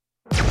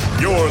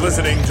You're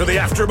listening to the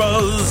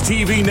AfterBuzz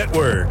TV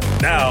Network,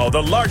 now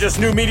the largest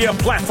new media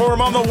platform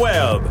on the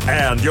web,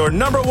 and your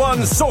number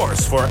one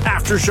source for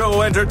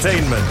after-show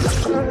entertainment.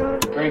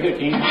 Very good,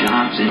 Dean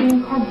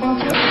Johnson.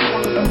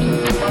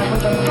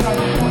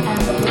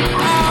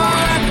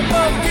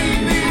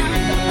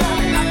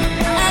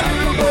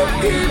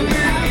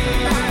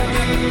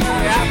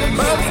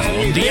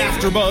 From the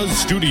AfterBuzz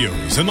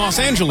Studios in Los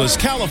Angeles,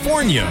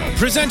 California,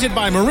 presented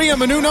by Maria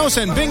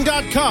Menounos and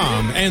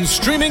Bing.com, and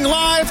streaming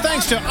live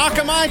thanks to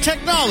Akamai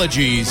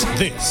Technologies,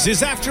 this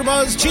is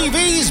AfterBuzz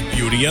TV's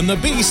Beauty and the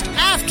Beast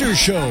After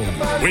Show.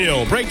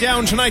 We'll break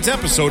down tonight's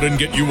episode and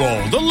get you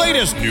all the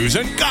latest news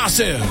and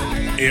gossip.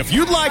 If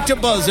you'd like to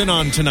buzz in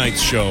on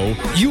tonight's show,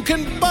 you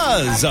can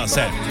buzz us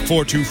at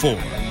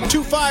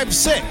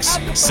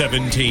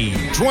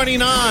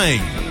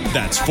 424-256-1729.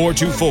 That's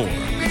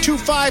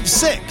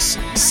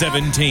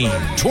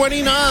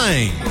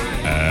 424-256-1729.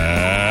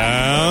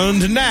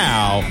 And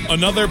now,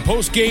 another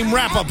post-game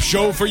wrap-up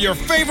show for your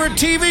favorite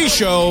TV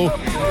show.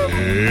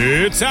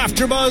 It's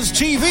AfterBuzz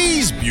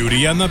TV's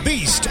Beauty and the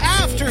Beast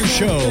After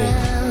Show.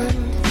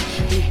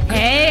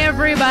 Hey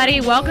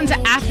everybody, welcome to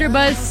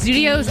AfterBuzz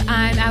Studios.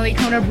 I'm Ali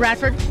Kona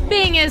Bradford.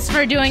 Bing is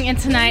for doing, and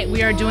tonight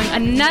we are doing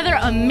another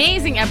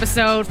amazing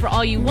episode for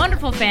all you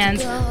wonderful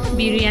fans of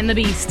Beauty and the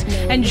Beast.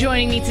 And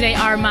joining me today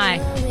are my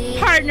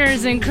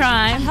partners in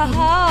crime.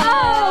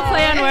 Oh,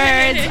 play on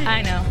words.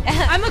 I know.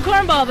 I'm a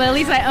cornball, but at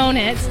least I own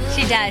it.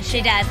 She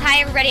does. Hi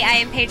everybody, I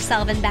am Paige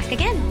Sullivan back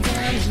again.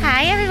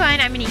 Hi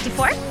everyone, I'm Anita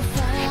Ford.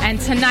 And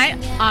tonight,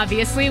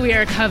 obviously, we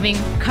are covering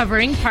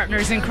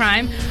partners in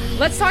crime.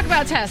 Let's talk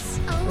about Tess.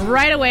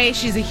 Right away,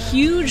 she's a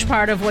huge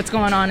part of what's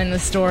going on in the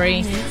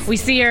story. Mm-hmm. We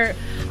see her,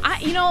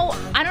 I don't know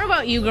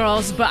about you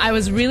girls, but I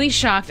was really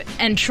shocked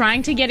and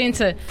trying to get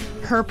into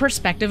her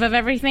perspective of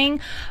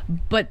everything.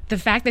 But the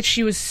fact that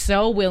she was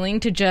so willing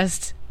to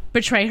just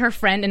betray her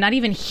friend and not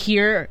even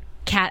hear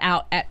Kat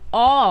out at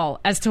all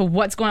as to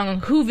what's going on,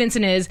 who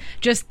Vincent is,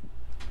 just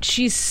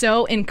she's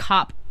so in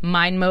cop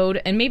mind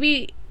mode. And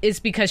maybe it's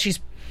because she's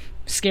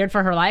scared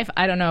for her life.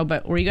 I don't know,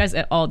 but were you guys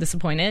at all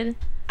disappointed?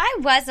 I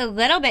was a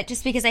little bit,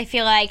 just because I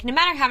feel like no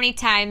matter how many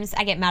times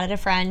I get mad at a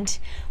friend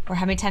or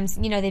how many times,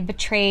 they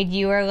betrayed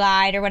you or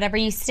lied or whatever,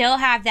 you still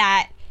have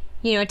that,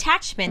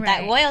 attachment, right,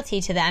 that loyalty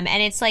to them.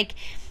 And it's like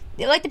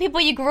the people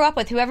you grew up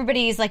with, who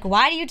everybody's like,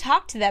 why do you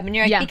talk to them? And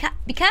you're like,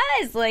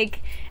 because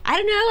like, I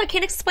don't know, I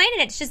can't explain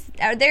it. It's just,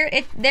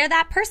 they're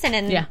that person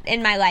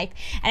in my life.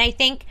 And I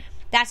think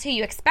that's who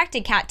you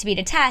expected Kat to be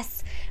to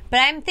Tess.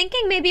 But I'm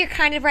thinking maybe you're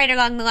kind of right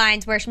along the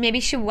lines where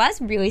maybe she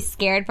was really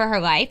scared for her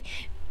life.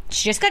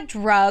 She just got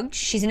drugged.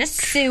 She's in a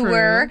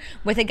sewer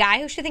with a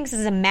guy who she thinks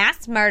is a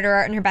mass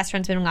murderer, and her best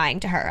friend's been lying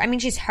to her. I mean,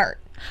 she's hurt.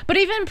 But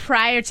even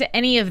prior to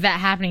any of that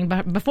happening,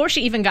 before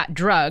she even got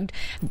drugged,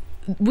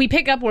 we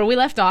pick up where we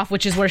left off,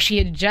 which is where she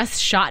had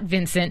just shot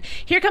Vincent.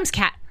 Here comes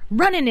Kat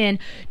running in.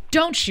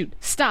 Don't shoot.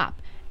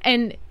 Stop.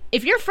 And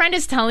if your friend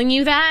is telling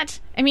you that,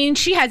 I mean,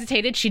 she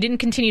hesitated. She didn't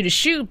continue to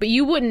shoot, but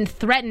you wouldn't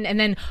threaten and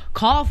then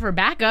call for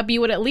backup.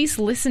 You would at least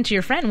listen to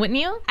your friend, wouldn't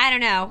you? I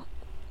don't know.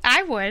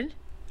 I would.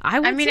 I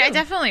mean, too. I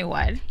definitely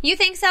would. You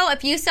think so?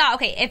 If you saw,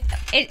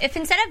 if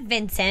instead of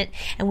Vincent,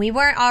 and we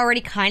weren't already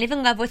kind of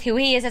in love with who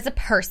he is as a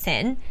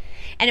person,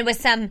 and it was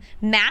some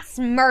mass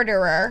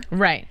murderer,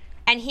 right,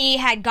 and he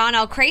had gone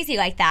all crazy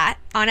like that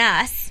on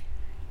us,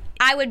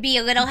 I would be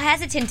a little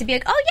hesitant to be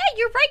like, oh yeah,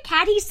 you're right,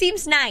 Kat, he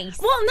seems nice.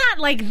 Well, not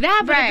like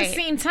that, but at the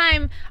same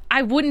time,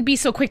 I wouldn't be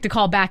so quick to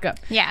call backup.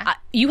 Yeah.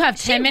 You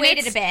have 10 minutes.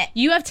 Waited a bit.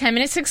 You have 10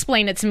 minutes to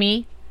explain it to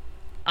me.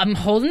 I'm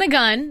holding the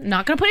gun,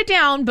 not going to put it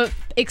down, but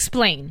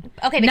explain.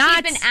 Okay, but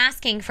she's been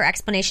asking for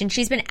explanation.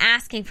 She's been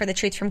asking for the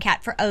truth from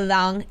Kat for a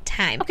long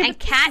time. Okay, and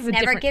Kat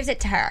never gives it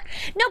to her.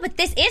 No, but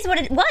this is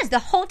what it was the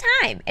whole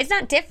time. It's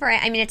not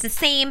different. I mean, it's the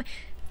same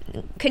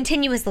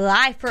continuous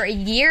lie for a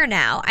year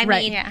now. I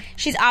mean,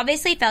 she's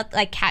obviously felt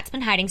like Kat's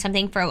been hiding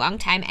something for a long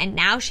time, and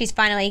now she's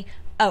finally,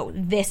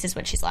 this is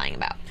what she's lying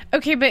about.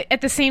 Okay, but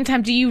at the same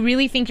time, do you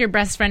really think your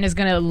best friend is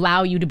going to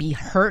allow you to be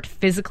hurt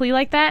physically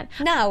like that?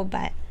 No,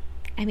 but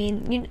I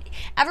mean,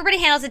 everybody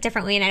handles it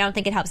differently, and I don't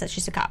think it helps that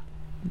she's a cop.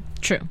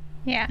 True.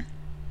 Yeah.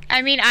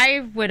 I mean,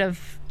 I would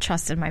have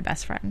trusted my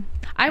best friend.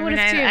 I would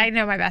have, too. I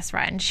know my best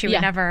friend. She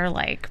would never,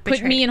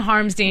 put me in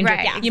harm's danger.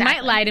 Right, exactly. You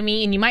might lie to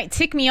me, and you might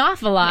tick me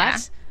off a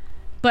lot,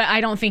 but I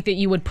don't think that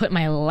you would put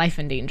my life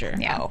in danger.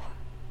 Yeah. Oh.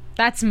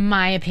 That's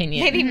my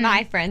opinion. Maybe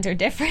my friends are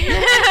different.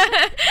 No,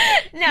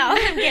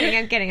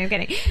 I'm kidding.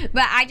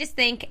 But I just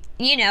think,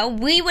 we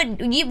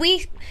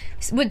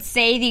would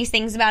say these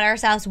things about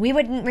ourselves. We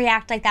wouldn't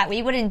react like that.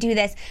 We wouldn't do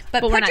this.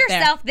 But put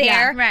yourself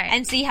there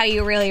and see how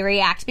you really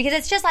react. Because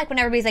it's just like when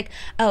everybody's like,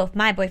 oh, if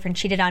my boyfriend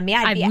cheated on me,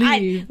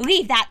 I'd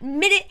leave that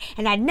minute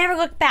and I'd never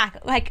look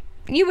back. Like,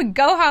 you would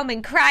go home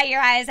and cry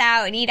your eyes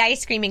out and eat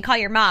ice cream and call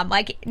your mom.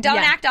 Like, don't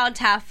act all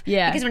tough.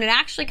 Yeah. Because when it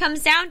actually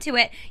comes down to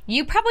it,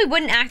 you probably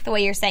wouldn't act the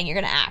way you're saying you're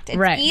going to act.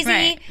 It's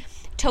easy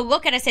to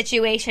look at a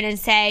situation and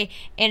say,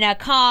 in a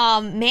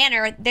calm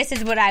manner, this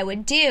is what I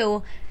would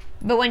do.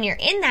 But when you're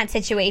in that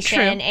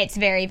situation, it's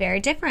very, very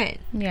different.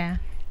 Yeah.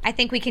 I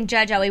think we can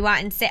judge all we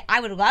want and say, I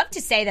would love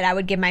to say that I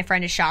would give my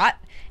friend a shot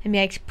and be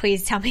like,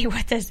 please tell me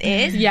what this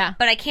is. Yeah.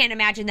 But I can't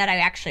imagine that I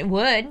actually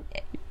would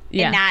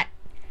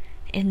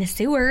in the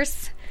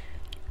sewers.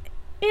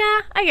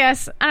 Yeah, I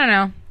guess. I don't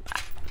know.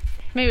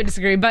 Maybe we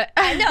disagree, but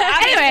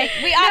anyway,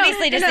 we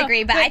obviously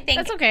disagree. But I think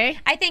that's okay.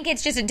 I think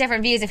it's just a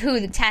different views of who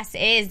the Tess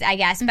is, I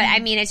guess. But I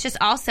mean, it's just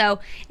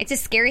also it's a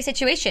scary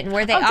situation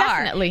where they are.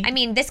 Definitely. I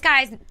mean, this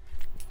guy's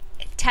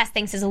Tess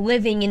thinks is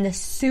living in the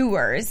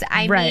sewers.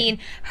 I mean,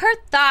 her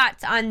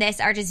thoughts on this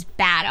are just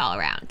bad all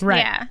around. Right.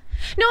 Yeah.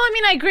 No, I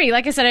mean, I agree.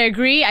 Like I said, I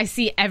agree. I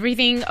see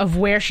everything of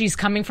where she's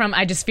coming from.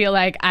 I just feel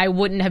like I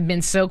wouldn't have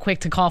been so quick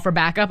to call for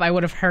backup. I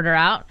would have heard her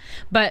out.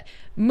 But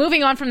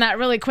moving on from that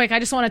really quick, I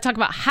just want to talk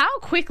about how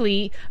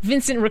quickly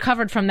Vincent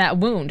recovered from that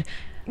wound.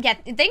 Yeah,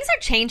 things are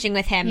changing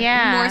with him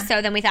more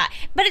so than we thought.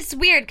 But it's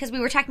weird because we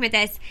were talking about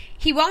this.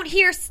 He won't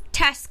hear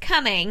Tess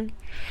coming,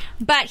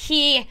 but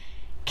he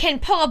can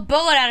pull a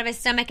bullet out of his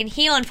stomach and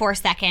heal in 4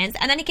 seconds.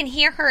 And then he can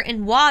hear her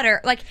in water.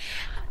 Like,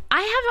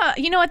 I have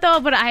you know what though,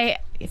 but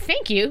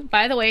thank you,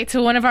 by the way,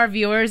 to one of our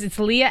viewers. It's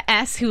Leah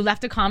S. who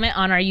left a comment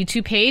on our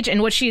YouTube page.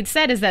 And what she had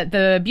said is that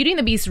the Beauty and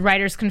the Beast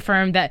writers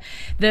confirmed that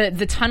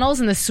the tunnels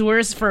and the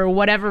sewers, for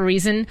whatever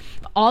reason,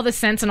 all the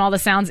scents and all the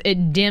sounds,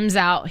 it dims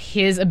out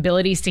his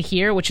abilities to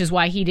hear, which is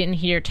why he didn't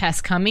hear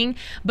Tess coming.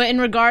 But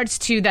in regards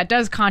to, that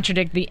does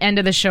contradict the end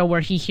of the show where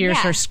he hears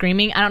her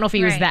screaming. I don't know if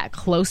he was that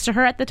close to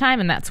her at the time,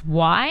 and that's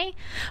why.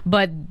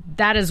 But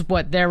that is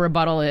what their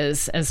rebuttal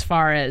is as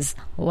far as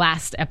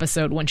last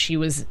episode when she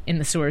was in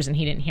the sewers and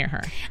he didn't hear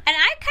her. And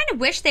I kind of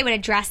wish they would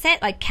address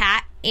it, like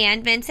Kat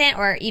and Vincent,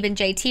 or even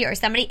JT or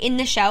somebody in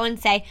the show, and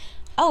say,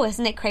 oh,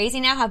 isn't it crazy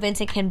now how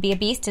Vincent can be a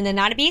beast and then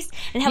not a beast?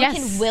 And how he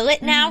can will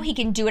it now. He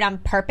can do it on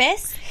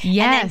purpose and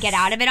then get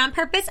out of it on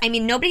purpose. I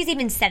mean, nobody's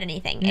even said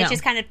anything. No. It's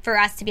just kind of for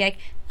us to be like,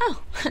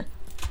 oh,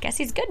 guess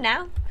he's good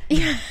now.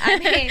 Yeah.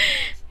 I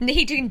mean,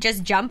 he can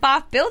just jump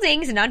off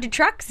buildings and onto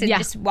trucks and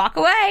just walk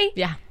away.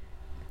 Yeah.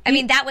 I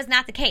mean, that was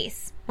not the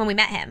case when we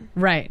met him.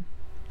 Right.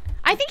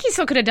 I think he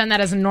still could have done that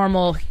as a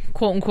normal,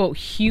 quote-unquote,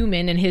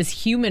 human in his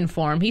human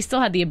form. He still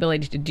had the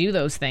ability to do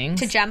those things.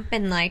 To jump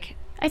and, like...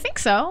 I think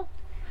so.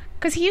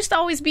 Because he used to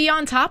always be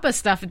on top of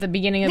stuff at the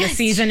beginning of the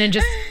season and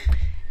just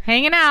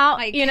hanging out,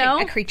 like, you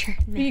know? A creature.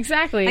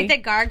 Exactly. Like the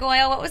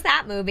gargoyle. What was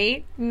that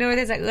movie? You know,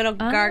 there's that little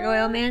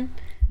gargoyle man?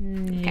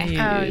 Okay.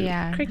 Oh,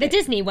 yeah. The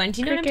Disney one.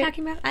 Do you know what I'm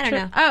talking about? I don't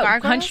know. Oh,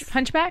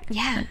 Hunchback?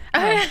 Yeah.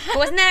 But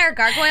wasn't there a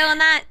gargoyle in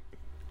that?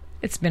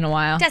 It's been a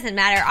while. Doesn't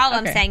matter. All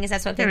I'm saying is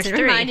that's what Vincent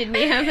reminded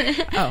me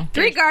of.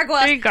 Three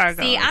gargoyles.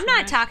 See, I'm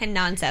not talking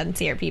nonsense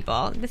here,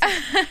 people.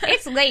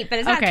 It's late, but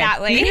it's not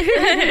that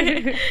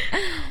late.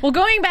 Well,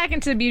 going back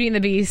into Beauty and the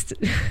Beast,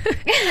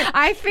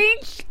 I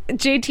think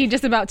JT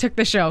just about took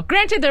the show.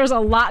 Granted, there was a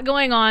lot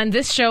going on.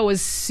 This show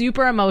was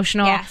super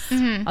emotional. Yes.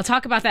 Mm-hmm. I'll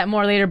talk about that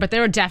more later, but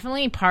there were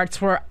definitely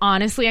parts where,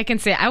 honestly, I can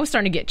say I was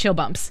starting to get chill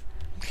bumps.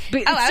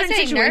 But I was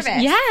getting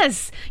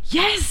nervous.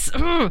 Yes.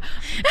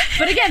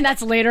 But again,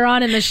 that's later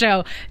on in the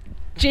show.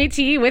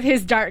 JT with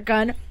his dart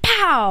gun,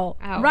 pow,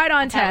 right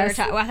on Tess.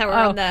 I thought we were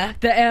on the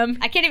M.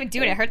 I can't even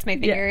do it. It hurts my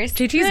fingers.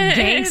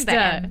 JT's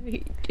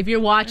gangsta. If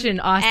you're watching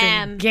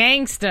Austin,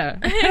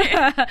 gangsta.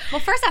 Well,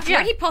 first off, where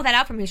did he pull that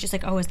out from? He was just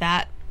like, oh, is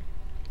that?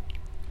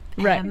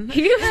 Right.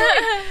 He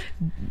was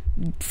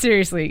like,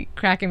 seriously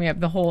cracking me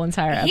up the whole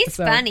entire episode. He's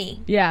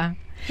funny. Yeah.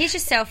 He's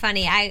just so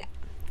funny. I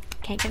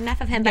can't get enough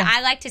of him, but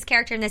I liked his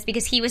character in this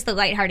because he was the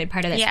lighthearted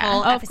part of this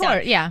whole episode.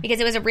 Of course, because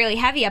it was a really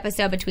heavy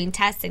episode between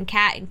Tess and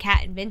Kat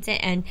and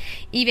Vincent, and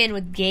even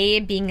with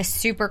Gabe being a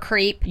super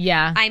creep.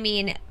 Yeah. I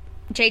mean,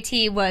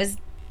 JT was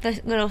the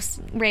little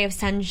ray of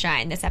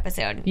sunshine this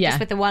episode. Yeah.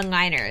 Just with the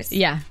one-liners.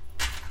 Yeah.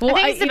 Well, I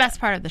think it's the best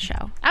part of the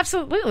show.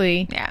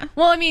 Absolutely. Yeah.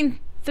 Well, I mean,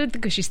 the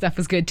gushy stuff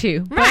was good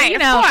too. But, right, you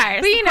know, of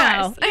course.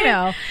 But you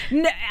know,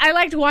 I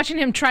liked watching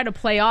him try to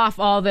play off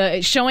all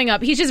the showing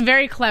up. He's just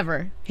very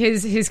clever.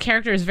 His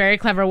character is very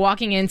clever.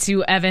 Walking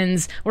into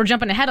Evans, we're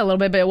jumping ahead a little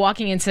bit, but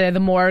walking into the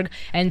morgue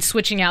and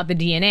switching out the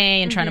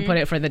DNA and trying to put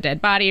it for the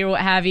dead body or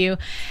what have you.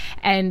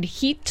 And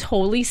he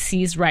totally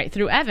sees right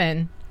through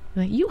Evan.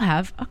 Like, you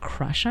have a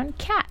crush on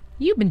Kat.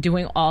 You've been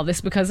doing all this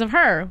because of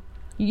her.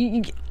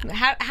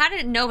 How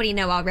did nobody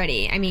know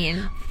already? I mean,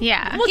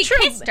 well, he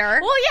kissed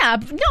her. Well, yeah,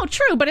 no,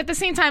 true, but at the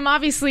same time,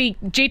 obviously,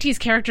 JT's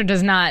character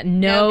does not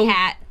know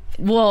Kat.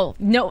 Well,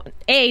 no,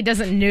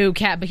 doesn't know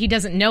Kat, but he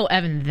doesn't know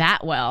Evan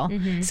that well,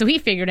 so he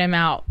figured him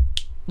out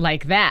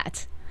like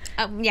that.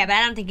 Yeah, but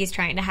I don't think he's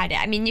trying to hide it.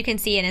 I mean, you can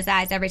see in his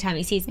eyes every time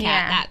he sees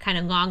Kat that kind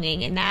of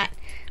longing and that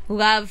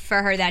love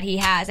for her that he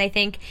has. I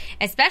think,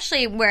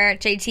 especially where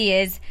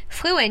JT is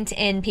fluent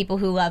in people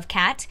who love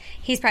Kat,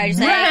 he's probably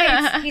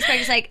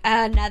just like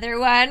another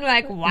one.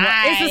 Like, why?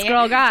 What is this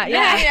girl got?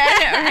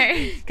 Yeah,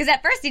 because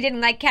at first he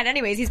didn't like Kat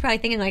anyways. He's probably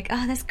thinking like,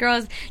 oh, this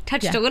girl's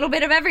touched a little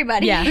bit of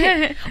everybody.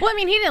 Yeah. Well, I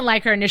mean, he didn't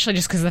like her initially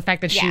just because of the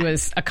fact that she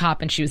was a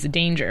cop and she was a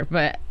danger.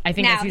 But I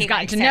think as he's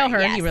gotten to know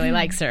her, he really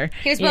likes her.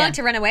 He was willing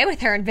to run away with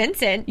her and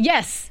Vincent.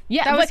 Yes.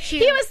 Yeah. But he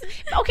was okay.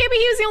 But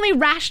he was the only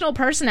rational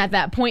person at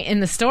that point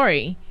in the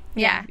story.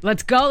 Yeah.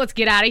 Let's go. Let's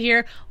get out of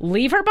here.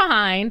 Leave her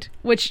behind,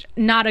 which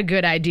not a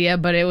good idea,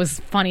 but it was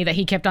funny that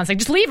he kept on saying,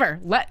 just leave her.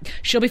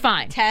 She'll be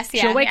fine. Tess,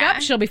 yeah. She'll wake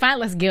up. She'll be fine.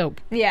 Let's go.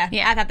 Yeah.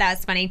 I thought that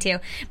was funny, too.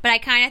 But I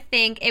kind of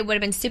think it would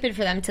have been stupid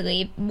for them to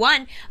leave.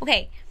 One,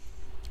 okay,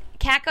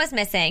 Kat goes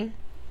missing.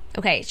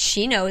 Okay,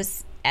 she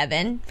knows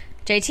Evan.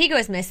 JT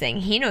goes missing.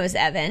 He knows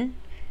Evan.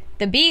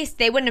 The Beast,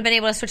 they wouldn't have been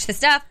able to switch the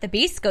stuff. The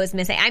Beast goes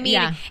missing. I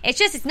mean,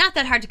 it's not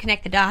that hard to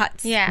connect the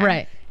dots. Yeah.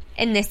 Right.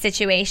 In this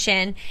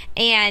situation.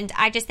 And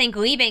I just think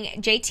leaving,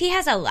 JT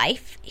has a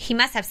life. He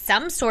must have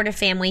some sort of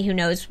family who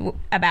knows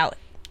about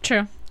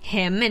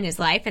him and his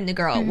life and the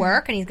girl at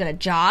work, and he's got a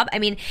job. I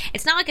mean,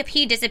 it's not like if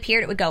he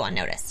disappeared, it would go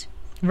unnoticed.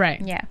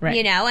 Right. Yeah. Right.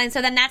 You know, and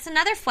so then that's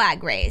another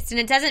flag raised. And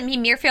it doesn't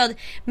mean Muirfield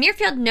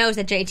knows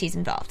that JT's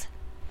involved.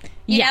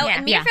 You know,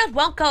 and Muirfield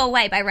won't go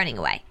away by running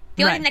away.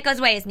 The only thing that goes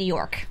away is New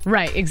York.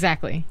 Right,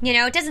 exactly. You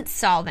know, it doesn't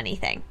solve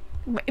anything.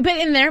 But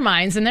in their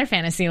minds, in their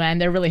fantasy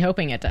land, they're really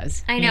hoping it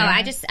does. I know. Yeah.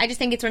 I just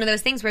think it's one of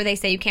those things where they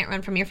say you can't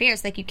run from your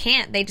fears. Like, you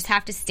can't. They just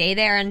have to stay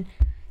there and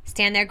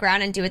stand their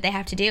ground and do what they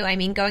have to do. I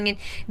mean,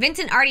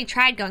 Vincent already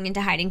tried going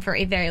into hiding for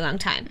a very long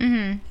time.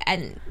 Mm-hmm.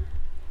 And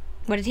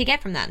what did he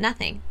get from that?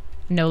 Nothing.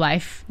 No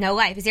life. No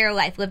life. 0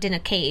 life. Lived in a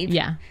cave.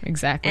 Yeah,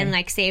 exactly. And,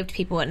 like, saved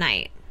people at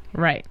night.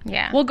 Right.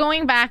 Yeah. Well,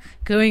 going back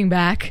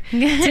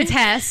to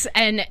Tess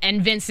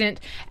and Vincent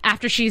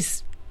after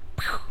she's,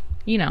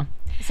 you know.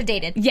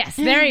 Sedated. Yes,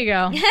 there you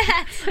go.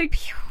 It's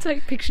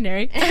like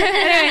Pictionary.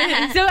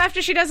 Anyway, so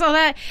after she does all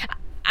that,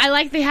 I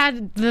like they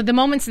had the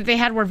moments that they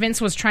had where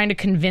Vince was trying to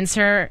convince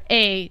her,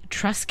 A,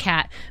 trust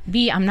Kat,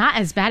 B, I'm not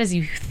as bad as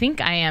you think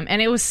I am.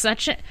 And it was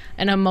such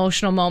an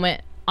emotional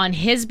moment on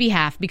his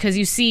behalf, because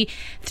you see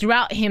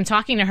throughout him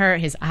talking to her,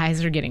 his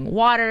eyes are getting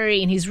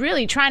watery and he's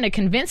really trying to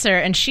convince her,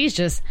 and she's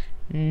just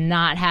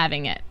not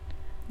having it.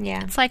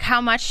 Yeah. It's like, how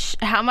much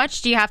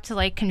do you have to,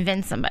 like,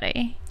 convince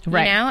somebody?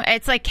 Right. You know,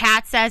 it's like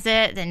Kat says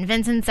it, then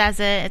Vincent says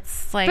it.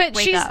 It's like, but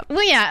wake up.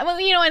 Well, yeah. Well,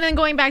 you know, and then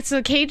going back to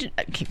the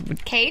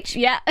Cage.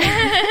 Yeah.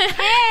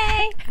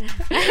 Hey.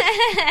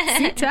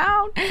 Sit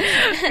down.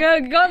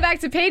 Going back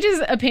to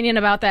Paige's opinion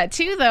about that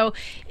too, though,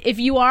 if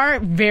you are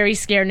very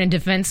scared and in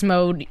defense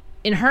mode,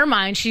 in her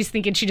mind, she's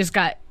thinking she just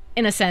got,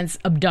 in a sense,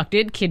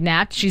 abducted,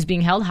 kidnapped. She's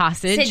being held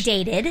hostage.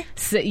 Sedated.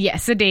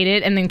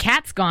 Sedated. And then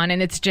Kat's gone,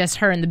 and it's just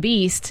her and the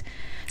Beast.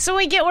 So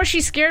we get where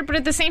she's scared, but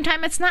at the same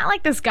time, it's not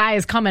like this guy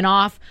is coming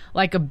off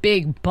like a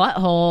big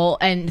butthole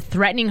and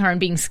threatening her and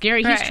being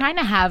scary. He's trying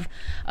to have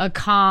a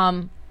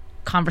calm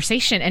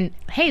conversation. And,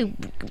 hey,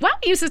 why don't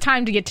we use the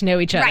time to get to know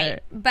each other? Right.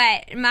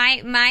 But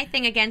my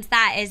thing against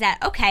that is that,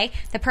 okay,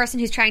 the person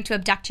who's trying to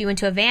abduct you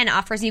into a van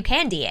offers you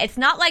candy. It's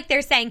not like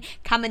they're saying,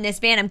 come in this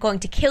van, I'm going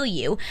to kill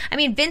you. I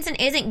mean, Vincent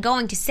isn't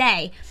going to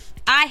say,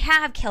 I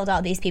have killed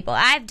all these people.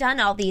 I've done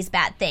all these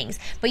bad things.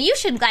 But you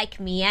should like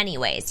me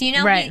anyways. You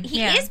know,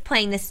 he is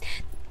playing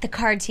the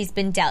cards he's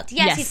been dealt.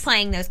 Yes, he's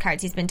playing those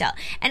cards he's been dealt.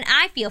 And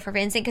I feel for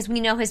Vincent because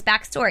we know his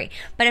backstory.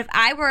 But if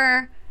I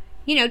were,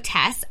 you know,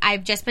 Tess,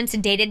 I've just been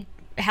sedated,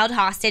 held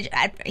hostage.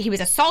 He was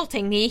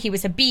assaulting me. He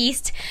was a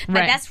beast.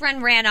 My best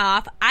friend ran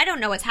off. I don't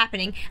know what's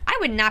happening. I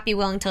would not be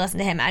willing to listen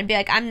to him. I'd be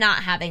like, I'm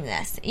not having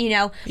this. You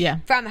know? Yeah.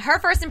 From her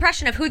first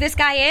impression of who this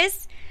guy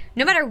is,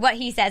 no matter what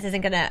he says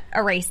isn't going to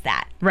erase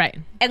that. Right.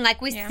 And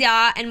like we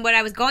saw, and what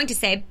I was going to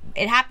say,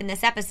 it happened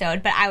this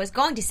episode, but I was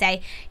going to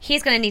say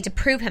he's going to need to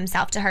prove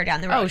himself to her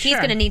down the road. Oh, sure. He's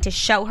going to need to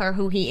show her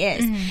who he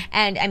is. Mm-hmm.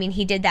 And, I mean,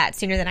 he did that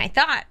sooner than I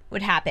thought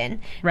would happen.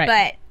 Right.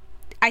 But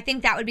I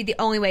think that would be the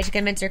only way to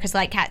convince her, because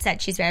like Kat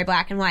said, she's very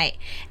black and white.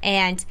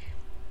 And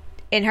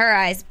in her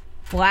eyes,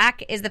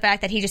 black is the fact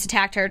that he just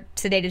attacked her,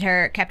 sedated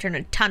her, kept her in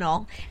a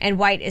tunnel, and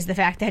white is the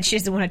fact that she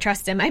doesn't want to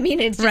trust him. I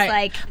mean, it's just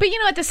like... But,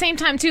 you know, at the same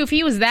time, too, if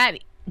he was that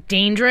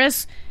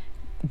dangerous,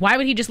 why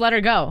would he just let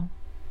her go?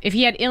 If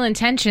he had ill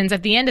intentions,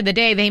 at the end of the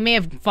day, they may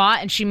have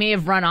fought and she may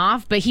have run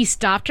off, but he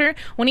stopped her.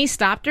 When he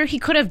stopped her, he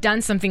could have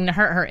done something to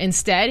hurt her.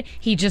 Instead,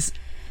 he just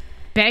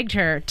begged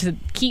her to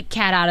keep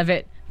Kat out of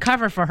it,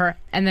 cover for her,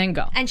 and then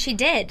go. And she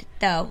did,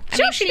 though. I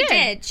mean, she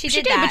did. She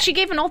did that. But she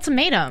gave an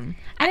ultimatum.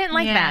 I didn't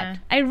like that.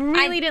 I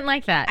really didn't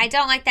like that. I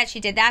don't like that she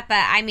did that, but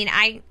I mean,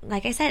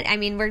 like I said, I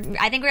mean,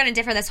 I think we're going to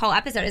differ this whole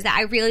episode, is that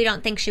I really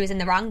don't think she was in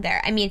the wrong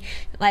there. I mean,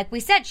 like we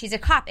said, she's a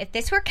cop. If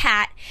this were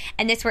Kat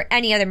and this were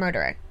any other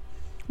murderer,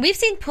 we've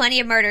seen plenty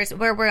of murders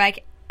where we're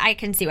like, I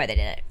can see why they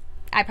did it.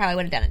 I probably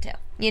would have done it too.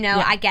 You know,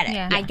 I get it.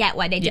 Yeah. I get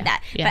why they did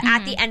that. Yeah. But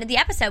at the end of the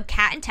episode,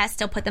 Kat and Tess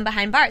still put them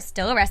behind bars,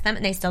 still arrest them,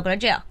 and they still go to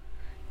jail.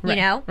 You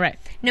know? Right.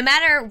 No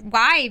matter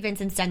why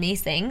Vincent's done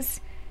these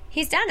things,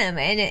 he's done them.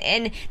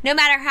 And no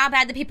matter how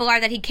bad the people are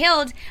that he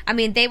killed, I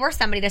mean, they were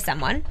somebody to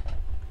someone,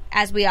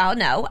 as we all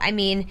know. I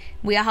mean,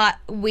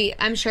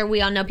 I'm sure we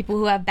all know people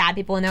who have bad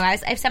people in their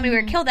lives. If somebody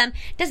were to kill them,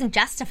 it doesn't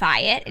justify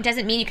it. It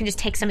doesn't mean you can just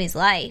take somebody's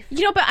life.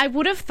 You know, but I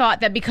would have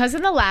thought that because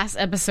in the last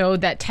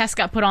episode that Tess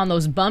got put on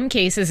those bum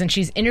cases and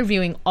she's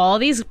interviewing all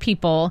these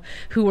people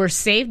who were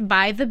saved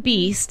by the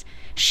Beast,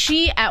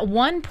 she at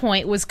one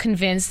point was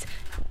convinced,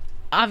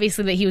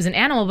 obviously, that he was an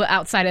animal, but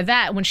outside of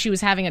that, when she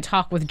was having a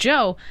talk with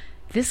Joe,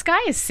 this guy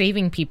is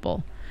saving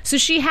people. So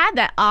she had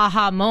that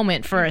aha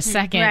moment for a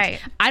second. Right.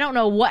 I don't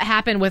know what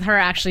happened with her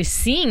actually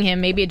seeing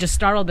him. Maybe it just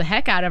startled the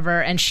heck out of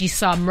her, and she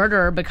saw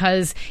murder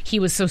because he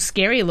was so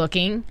scary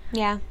looking.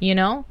 Yeah. You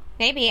know?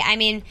 Maybe. I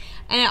mean,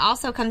 and it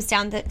also comes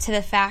down to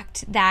the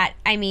fact that,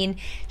 I mean,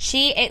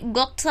 it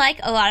looked like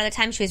a lot of the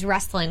time she was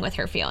wrestling with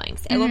her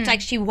feelings. It looked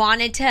like she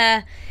wanted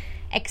to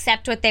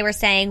accept what they were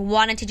saying,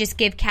 wanted to just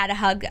give Kat a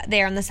hug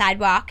there on the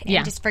sidewalk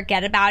and just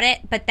forget about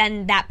it. But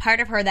then that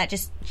part of her that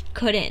just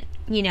couldn't,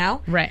 you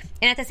know? Right.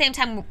 And at the same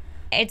time,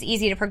 it's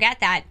easy to forget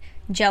that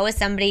Joe is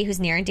somebody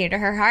who's near and dear to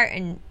her heart,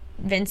 and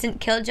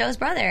Vincent killed Joe's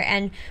brother.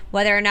 And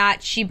whether or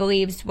not she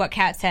believes what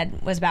Kat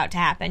said was about to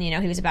happen, you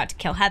know, he was about to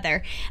kill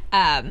Heather,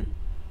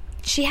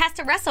 she has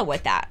to wrestle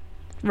with that.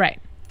 Right.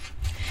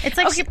 It's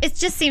like it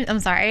just seems. I'm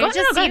sorry. It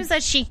just seems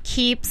that she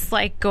keeps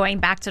like going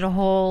back to the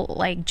whole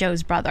like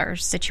Joe's brother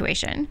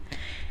situation.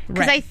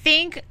 Because I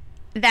think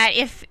that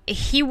if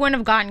he wouldn't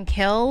have gotten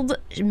killed,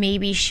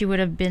 maybe she would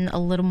have been a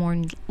little more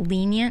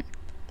lenient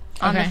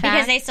on the fact.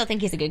 Because they still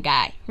think he's a good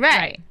guy.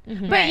 Right.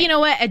 Mm-hmm. But you know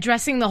what?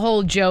 Addressing the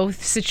whole Joe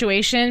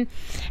situation.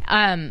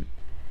 Okay,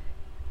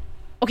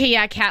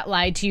 yeah, Kat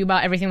lied to you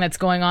about everything that's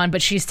going on,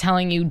 but she's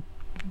telling you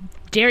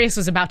Darius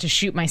was about to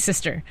shoot my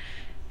sister.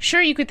 Sure,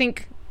 you could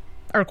think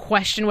or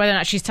question whether or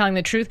not she's telling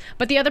the truth,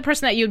 but the other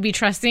person that you would be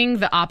trusting,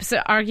 the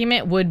opposite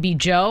argument, would be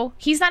Joe.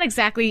 He's not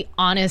exactly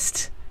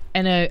honest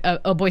and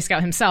a Boy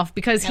Scout himself,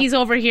 because he's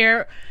over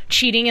here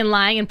cheating and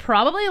lying, and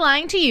probably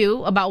lying to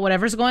you about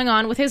whatever's going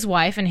on with his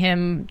wife and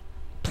him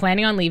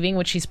planning on leaving,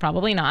 which he's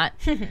probably not.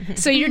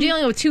 So you're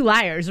dealing with two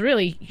liars.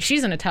 Really,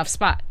 she's in a tough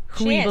spot.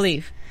 Who do you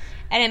believe?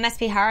 And it must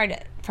be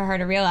hard for her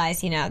to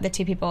realize, you know, the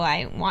two people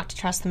I want to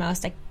trust the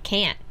most, I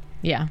can't.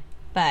 Yeah.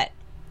 But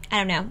I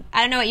don't know.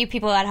 I don't know what you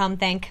people at home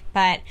think,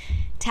 but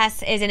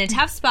Tess is in a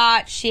tough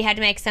spot. She had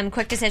to make some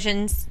quick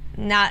decisions,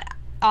 not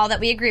all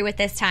that we agree with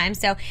this time.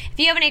 So if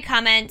you have any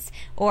comments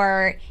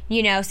or,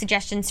 you know,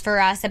 suggestions for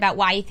us about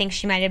why you think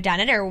she might have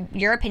done it or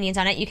your opinions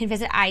on it, you can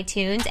visit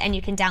iTunes and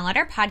you can download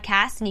our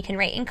podcast and you can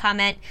rate and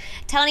comment.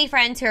 Tell any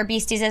friends who are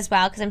beasties as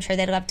well, because I'm sure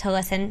they'd love to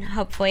listen.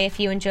 Hopefully, if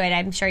you enjoyed,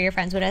 I'm sure your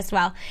friends would as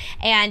well.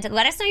 And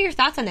let us know your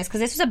thoughts on this,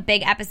 because this was a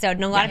big episode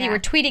and a lot of you were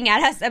tweeting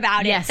at us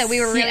about it. So we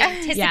were really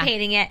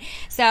anticipating it.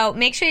 So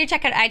make sure you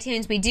check out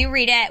iTunes. We do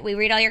read it. We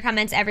read all your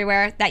comments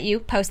everywhere that you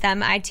post them,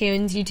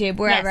 iTunes, YouTube,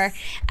 wherever.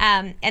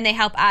 And they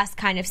help us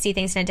kind of see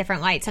things in a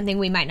different light, something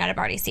we might not have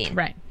already seen.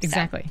 Right,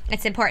 exactly. So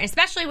it's important,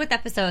 especially with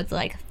episodes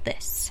like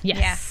this.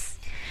 Yes.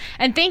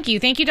 And thank you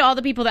to all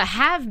the people that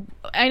have,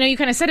 I know you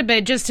kind of said it,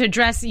 but just to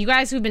address you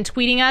guys who've been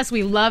tweeting us,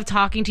 we love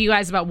talking to you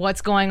guys about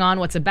what's going on,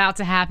 what's about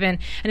to happen,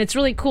 and it's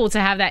really cool to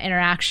have that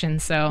interaction.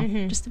 So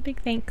just a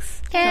big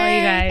thanks to all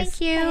you guys.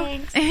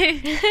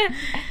 Thank you.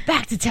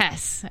 Back to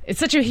Tess. It's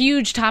such a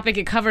huge topic.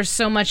 It covers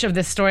so much of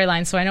this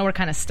storyline, so I know we're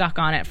kind of stuck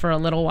on it for a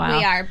little while.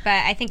 We are,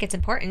 but I think it's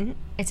important.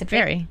 It's a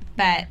very.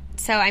 But,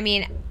 so, I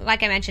mean,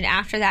 like I mentioned,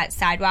 after that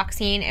sidewalk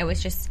scene, it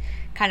was just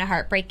kind of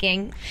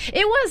heartbreaking.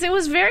 It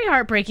was very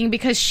heartbreaking,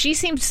 because she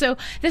seemed so,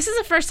 this is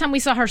the first time we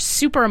saw her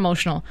super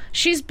emotional.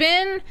 She's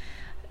been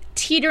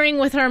teetering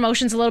with her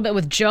emotions a little bit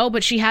with Joe,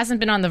 but she hasn't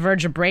been on the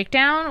verge of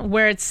breakdown,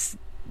 where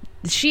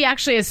she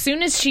actually, as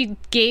soon as she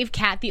gave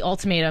Kat the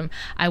ultimatum,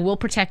 I will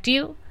protect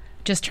you,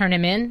 just turn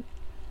him in,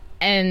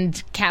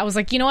 and Kat was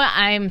like, you know what,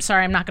 I'm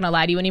sorry, I'm not going to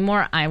lie to you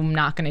anymore, I'm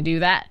not going to do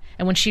that.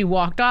 And when she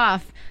walked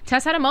off,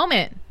 Tess had a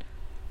moment,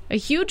 a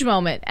huge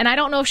moment, and I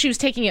don't know if she was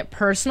taking it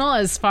personal,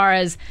 as far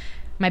as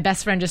my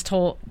best friend just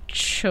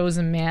chose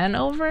a man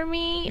over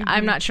me.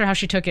 I'm not sure how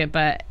she took it,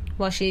 but...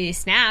 Well, she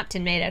snapped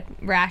and made a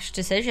rash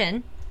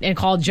decision. And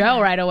called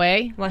Joe right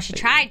away. Well, she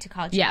tried to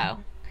call Joe. Yeah.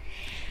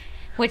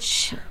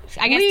 Which,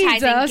 I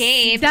guess, ties in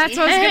Gabe. That's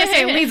what I was going to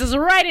say. It leads us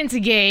right into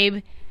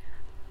Gabe.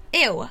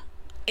 Ew.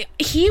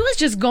 He was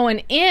just going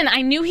in.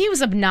 I knew he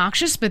was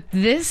obnoxious, but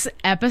this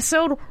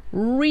episode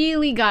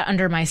really got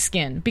under my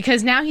skin,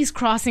 because now he's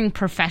crossing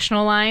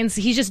professional lines.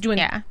 He's just doing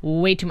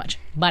way too much.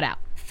 Butt out.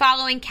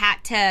 Following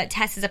Kat to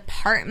Tess's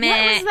apartment.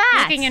 What was that?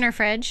 Looking in her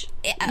fridge.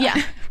 Yeah.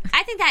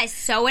 I think that is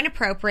so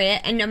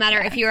inappropriate, and no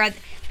matter if you're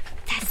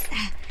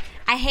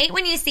I hate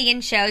when you see in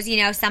shows, you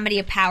know, somebody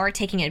of power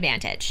taking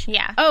advantage.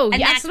 Yeah. Oh,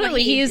 and yeah,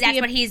 absolutely. That's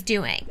what he's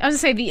doing. I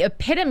was going to say, the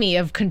epitome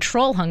of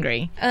control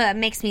hungry. It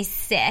makes me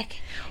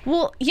sick.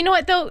 Well, you know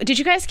what, though? Did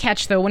you guys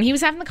catch, though, when he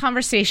was having the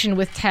conversation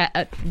with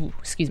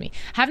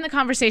having the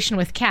conversation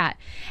with Kat,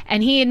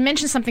 and he had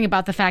mentioned something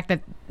about the fact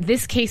that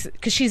this case,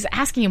 because she's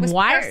asking him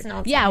why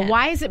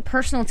is it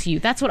personal to you?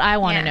 That's what I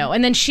want to know.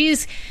 And then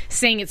she's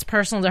saying it's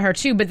personal to her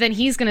too, but then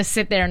he's going to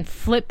sit there and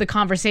flip the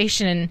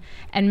conversation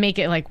and make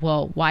it like,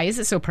 well, why is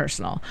it so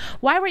personal?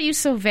 Why were you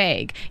so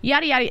vague?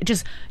 Yada yada,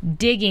 just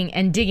digging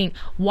and digging.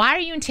 Why are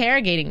you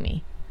interrogating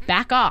me?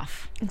 Back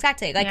off.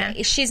 Exactly.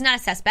 Like, she's not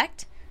a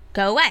suspect.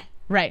 Go away.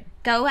 Right.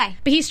 Go away.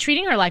 But he's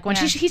treating her like one.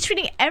 Yeah. He's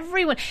treating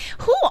everyone.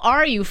 Who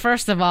are you,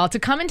 first of all, to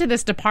come into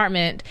this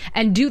department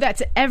and do that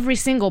to every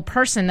single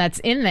person that's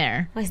in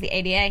there? Was the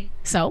ADA.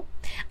 So?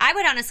 I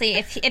would honestly,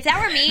 if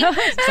that were me...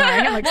 Sorry,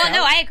 I'm like, well,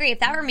 no, I agree. If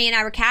that were me and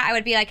I were Kat, I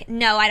would be like,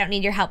 no, I don't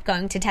need your help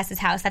going to Tessa's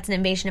house. That's an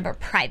invasion of her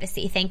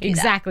privacy. Thank you,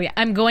 Exactly. though.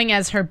 I'm going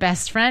as her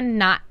best friend,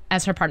 not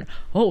as her partner.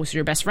 Oh, so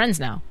you're best friends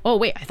now. Oh,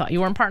 wait, I thought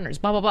you weren't partners.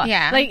 Blah, blah, blah.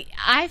 Yeah. Like,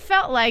 I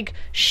felt like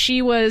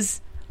she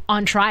was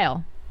on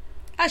trial.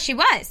 Oh, she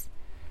was.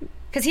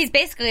 Because he's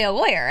basically a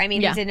lawyer. I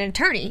mean, he's an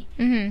attorney.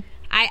 Mm-hmm.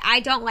 I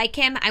don't like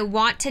him. I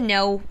want to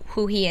know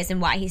who he is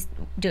and why he's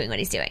doing what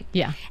he's doing.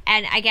 Yeah.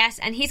 And I guess,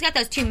 and he's got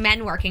those two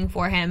men working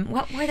for him.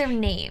 What were their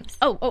names?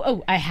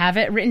 Oh, I have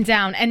it written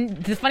down. And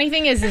the funny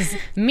thing is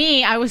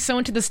me, I was so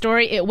into the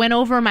story, it went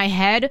over my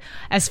head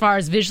as far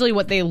as visually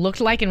what they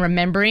looked like and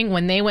remembering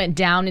when they went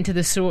down into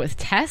the sewer with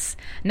Tess,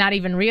 not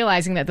even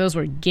realizing that those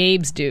were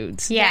Gabe's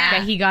dudes. Yeah.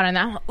 That he got on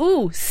that.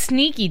 Ooh,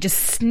 sneaky, just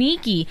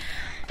sneaky.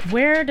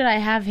 Where did I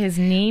have his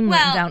name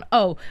written down?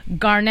 Oh,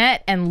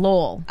 Garnett and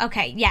Lowell.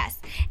 Okay, yes.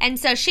 And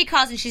so she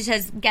calls and she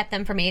says, get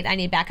them for me. I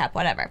need backup,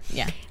 whatever.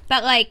 Yeah.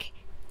 But, like,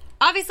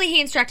 obviously he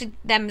instructed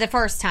them the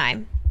first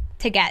time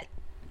to get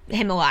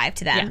him alive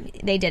to them.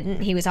 Yeah. They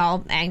didn't. He was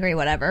all angry,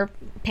 whatever.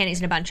 Panties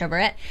in a bunch over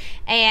it.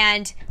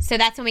 And so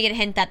that's when we get a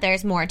hint that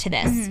there's more to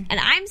this. Mm-hmm. And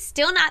I'm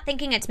still not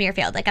thinking it's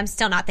Muirfield. Like, I'm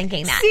still not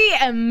thinking that. See,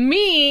 and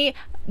me...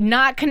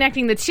 not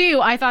connecting the two,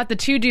 I thought the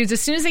two dudes,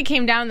 as soon as they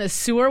came down the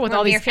sewer with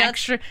all these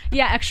extra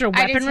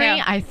weaponry,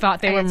 I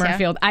thought they were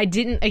Muirfield. I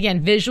didn't,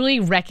 again,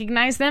 visually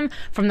recognize them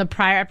from the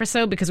prior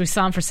episode because we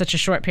saw them for such a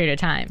short period of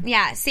time.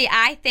 Yeah, see,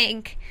 I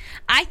think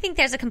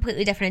there's a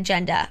completely different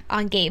agenda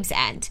on Gabe's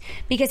end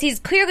because he's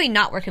clearly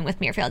not working with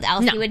Muirfield,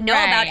 else he would know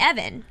about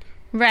Evan.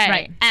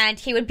 Right. And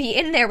he would be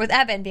in there with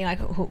Evan being like,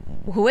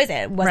 who is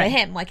it? Was it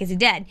him? Like, is he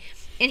dead?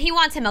 And he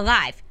wants him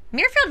alive.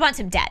 Muirfield wants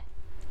him dead.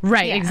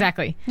 Right,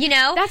 exactly. You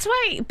know? That's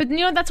why, but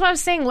that's why I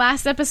was saying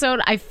last episode,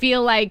 I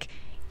feel like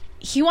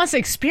he wants to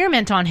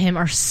experiment on him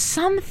or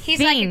something. He's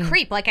like a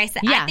creep, like I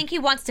said. Yeah. I think he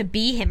wants to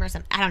be him or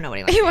something. I don't know what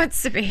he wants. He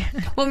wants to be.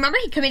 Well, remember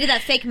he committed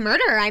that fake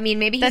murder. I mean,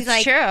 maybe he's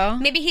That's true.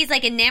 Maybe he's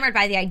like enamored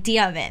by the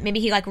idea of it.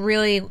 Maybe he like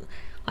really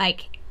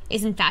like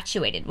is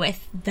infatuated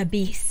with the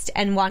beast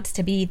and wants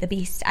to be the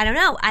beast. I don't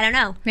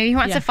know. Maybe he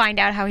wants to find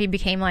out how he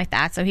became like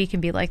that so he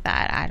can be like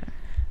that. I don't know.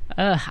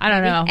 I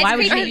don't know. It's Why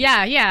would creepy. you?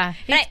 Yeah.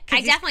 But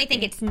I definitely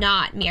think it's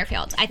not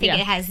Muirfield. I think it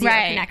has zero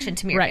connection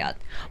to Muirfield. Right.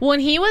 Well,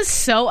 and he was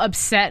so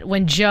upset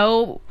when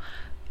Joe,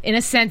 in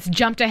a sense,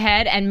 jumped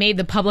ahead and made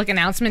the public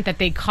announcement that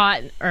they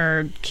caught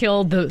or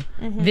killed the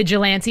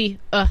vigilante.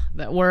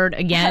 That word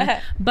again.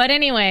 But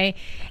anyway,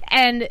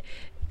 and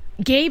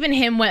Gabe and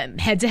him went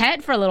head to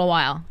head for a little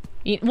while.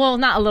 Well,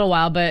 not a little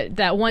while, but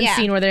that one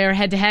scene where they're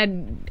head to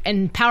head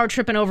and power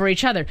tripping over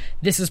each other.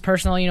 This is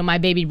personal, my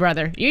baby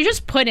brother. You're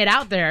just putting it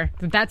out there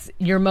that that's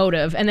your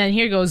motive. And then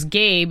here goes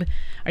Gabe.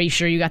 Are you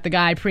sure you got the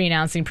guy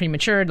pre-announcing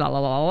premature? La la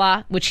la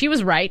la. Which he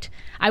was right.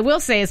 I will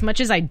say, as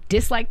much as I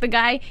dislike the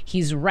guy,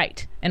 he's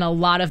right in a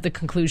lot of the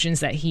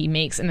conclusions that he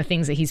makes and the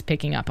things that he's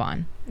picking up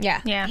on.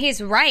 Yeah.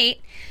 He's right,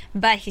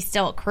 but he's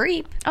still a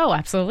creep. Oh,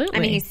 absolutely. I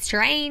mean, he's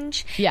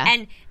strange. Yeah.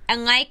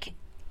 And like,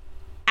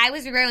 I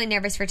was really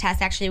nervous for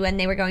Tess, actually, when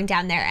they were going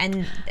down there,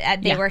 and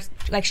they were,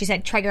 like she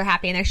said, trigger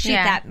happy, and they shoot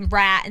that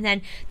rat, and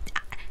then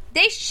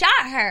they shot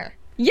her.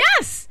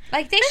 Yes!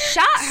 Like, they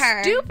shot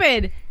her.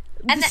 Stupid.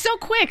 And so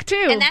quick,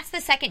 too. And that's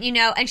the second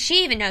and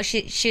she even knows,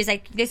 she was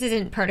like, this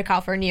isn't protocol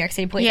for New York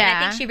City police. Yeah. And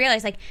I think she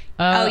realized, like,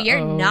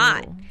 you're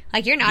not.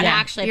 Like, you're not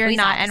actually a police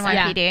officer. You're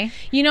not NYPD.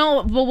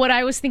 Yeah. But what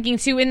I was thinking,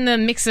 too, in the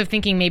mix of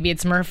thinking maybe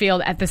it's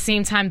Muirfield, at the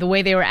same time, the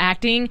way they were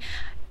acting,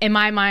 in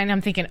my mind,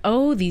 I'm thinking,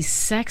 these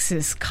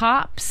sexist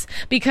cops.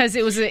 Because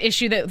it was an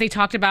issue that they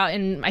talked about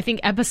in, I think,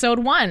 episode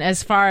 1,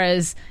 as far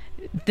as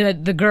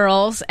the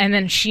girls. And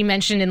then she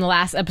mentioned in the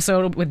last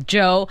episode with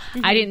Joe,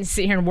 I didn't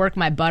sit here and work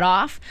my butt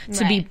off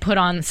to be put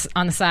on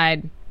the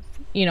side,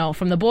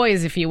 from the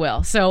boys, if you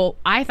will. So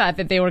I thought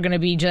that they were going to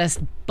be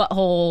just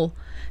butthole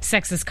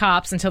sexist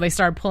cops until they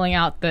started pulling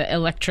out the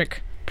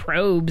electric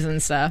probes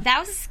and stuff.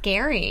 That was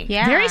scary.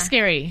 Yeah. Very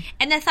scary.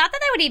 And the thought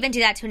that they would even do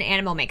that to an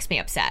animal makes me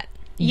upset.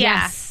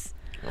 Yes.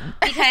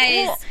 Because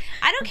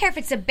I don't care if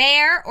it's a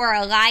bear or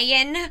a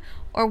lion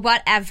or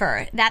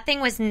whatever. That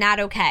thing was not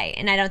okay,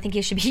 and I don't think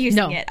you should be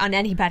using it on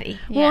anybody.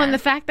 Well, and the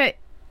fact that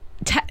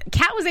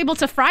Kat was able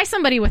to fry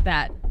somebody with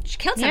that. She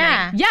killed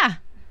somebody. Yeah.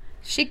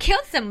 She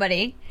killed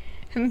somebody.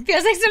 It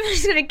feels like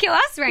somebody's going to kill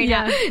us right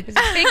now. It's a big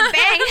bang.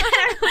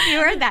 I don't know if you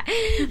heard that.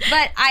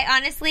 But I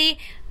honestly...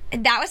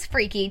 that was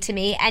freaky to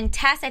me. And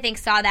Tess, I think,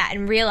 saw that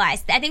and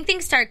realized... I think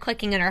things started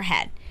clicking in her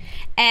head.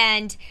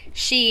 And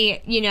she,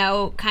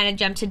 kind of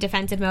jumped to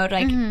defensive mode.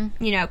 Like,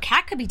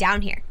 Kat could be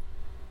down here.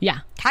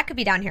 Yeah. Kat could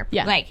be down here.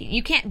 Yeah. Like,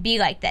 you can't be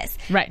like this.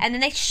 Right. And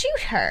then they shoot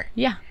her.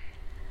 Yeah.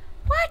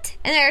 What?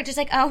 And they're just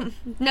like,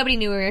 nobody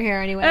knew we were here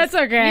anyway. That's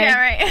okay. Yeah,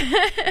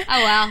 right.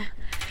 Oh, well.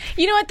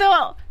 You know what,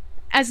 though?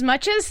 As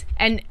much as...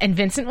 And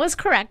Vincent was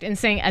correct in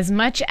saying as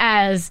much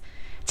as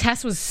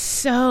Tess was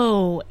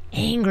so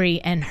angry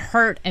and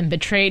hurt and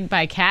betrayed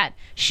by Kat,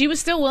 she was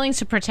still willing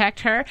to protect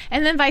her,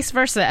 and then vice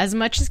versa. As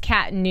much as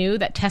Kat knew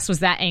that Tess was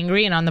that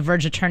angry and on the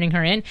verge of turning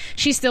her in,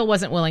 she still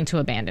wasn't willing to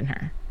abandon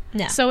her.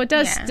 No. So it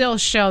does still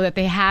show that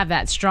they have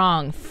that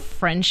strong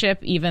friendship,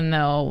 even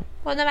though...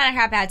 Well, no matter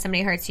how bad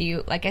somebody hurts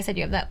you, like I said,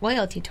 you have that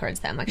loyalty towards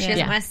them. Like, she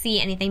doesn't want to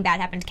see anything bad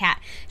happen to Kat.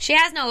 She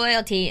has no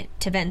loyalty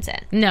to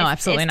Vincent. No,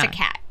 absolutely not. It's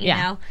to Kat, you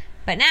know?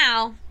 But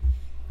now,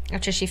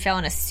 after she fell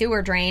in a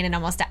sewer drain and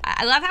almost...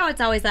 I love how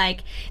it's always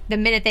like, the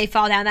minute they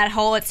fall down that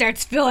hole, it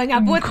starts filling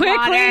up with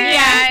water.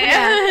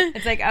 Yeah.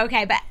 It's like,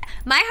 okay. But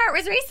my heart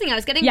was racing. I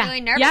was getting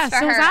really nervous for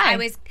her. I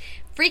was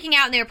freaking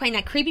out, and they were playing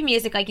that creepy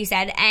music, like you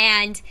said,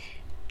 and...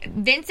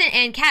 Vincent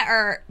and Kat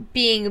are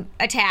being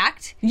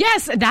attacked.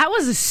 Yes, that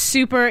was a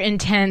super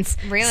intense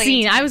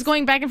scene. Intense. I was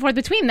going back and forth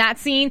between that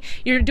scene,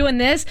 you're doing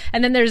this,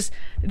 and then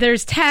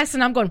there's Tess,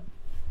 and I'm going...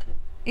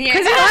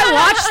 Because I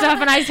watch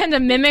stuff, and I tend to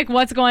mimic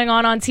what's going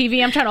on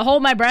TV. I'm trying to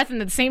hold my breath, and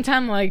at the same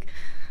time, like...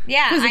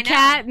 Yeah, there's a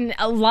cat, and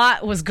a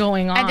lot was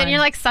going on. And then you're,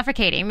 like,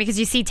 suffocating because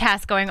you see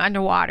Tess going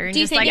underwater. And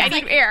just like, I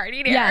need air, I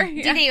need air. Do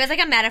you think it was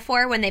like a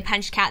metaphor when they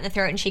punched Kat in the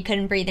throat and she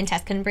couldn't breathe and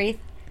Tess couldn't breathe?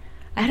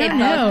 I don't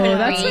know.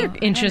 That's an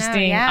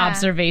interesting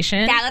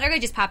observation. That literally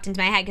just popped into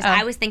my head because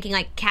I was thinking,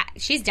 like, Kat,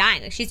 she's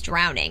dying, like, she's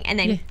drowning. And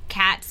then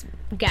Kat's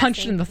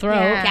punched in the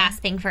throat.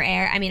 Gasping for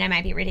air. I mean, I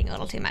might be reading a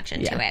little too much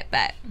into it,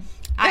 but...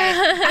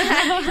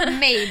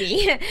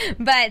 maybe.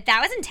 But that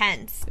was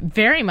intense.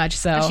 Very much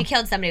so. But she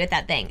killed somebody with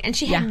that thing. And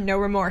she had no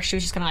remorse. She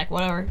was just kind of like,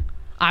 whatever.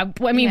 I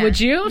mean, would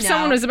you? If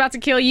someone was about to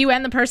kill you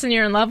and the person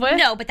you're in love with?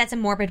 No, but that's a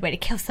morbid way to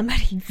kill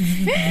somebody.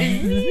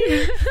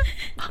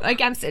 Like,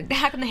 I'm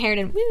hacking the hair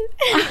and...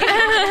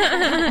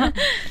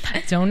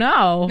 I don't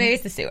know. Maybe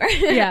it's the sewer.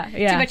 Yeah.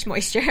 Too much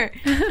moisture.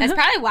 That's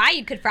probably why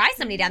you could fry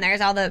somebody down there,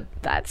 is all the...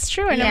 That's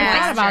true. I never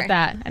thought about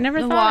that. I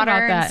never thought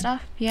about that.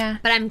 Stuff. Yeah.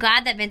 But I'm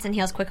glad that Vincent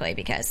heals quickly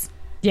because...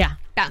 Yeah.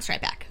 Bounced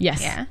right back.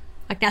 Yes. Yeah.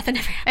 Like nothing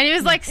ever happened. And he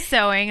was like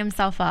sewing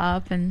himself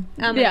up and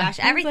oh my gosh,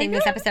 everything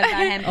this episode got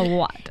him. A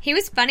lot. He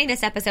was funny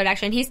this episode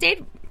actually, and he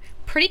stayed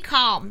pretty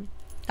calm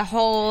the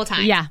whole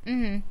time. Yeah.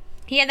 Mm-hmm.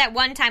 He had that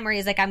one time where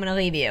he's like, I'm gonna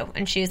leave you,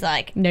 and she was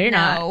like, No, you're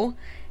not.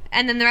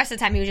 And then the rest of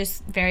the time he was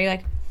just very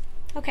like,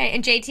 okay.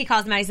 And JT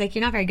calls him out. He's like,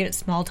 you're not very good at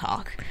small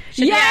talk.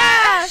 Shouldn't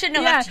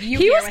have left you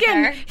here with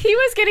her. He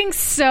was getting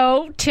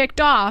so ticked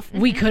off.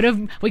 Mm-hmm. We could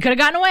have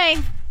gotten away.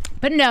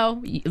 But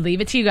no, leave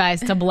it to you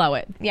guys to blow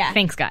it. Yeah.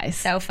 Thanks, guys.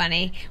 So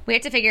funny. We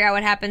have to figure out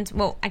what happens.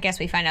 Well, I guess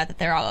we find out that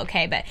they're all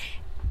okay. But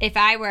if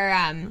I were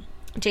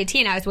JT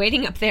and I was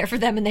waiting up there for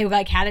them and they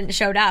like hadn't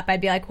showed up,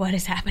 I'd be like, what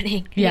is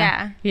happening?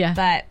 Yeah.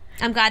 But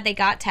I'm glad they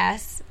got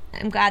Tess.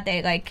 I'm glad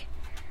they like...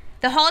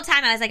 The whole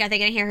time I was like, are they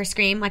going to hear her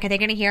scream? Like, are they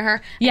going to hear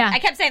her? Yeah. I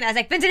kept saying that. I was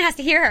like, Vincent has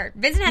to hear her.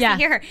 Vincent has to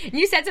hear her. And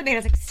you said something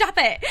and I was like, stop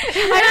it.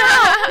 I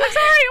know. I'm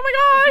sorry. Oh my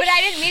gosh. But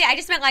I didn't mean it. I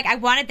just meant like I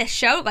wanted the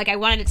show, like I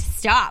wanted it to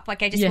stop.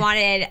 Like I just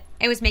wanted,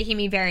 it was making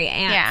me very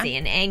antsy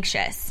and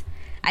anxious.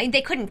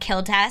 They couldn't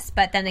kill Tess,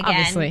 but then again,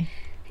 obviously,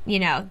 you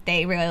know,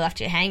 they really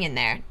left you hanging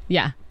there.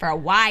 Yeah. For a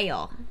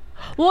while.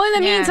 Well, in the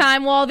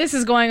meantime, while this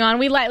is going on,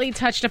 we lightly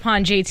touched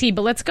upon JT,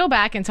 but let's go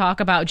back and talk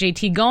about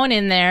JT going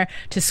in there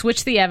to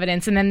switch the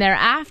evidence, and then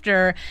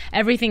thereafter,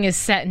 everything is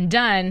set and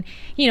done,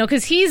 you know,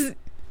 because he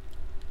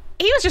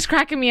was just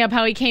cracking me up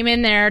how he came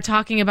in there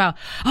talking about,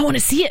 I want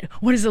to see it.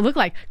 What does it look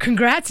like?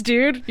 Congrats,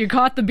 dude. You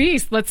caught the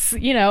beast. Let's,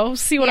 you know,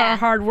 see what our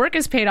hard work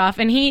has paid off.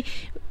 And he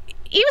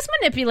was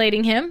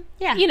manipulating him.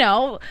 Yeah. You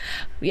know,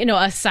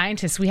 us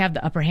scientists, we have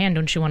the upper hand.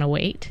 Don't you want to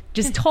wait?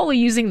 Just totally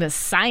using the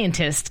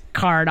scientist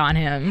card on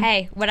him.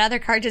 Hey, what other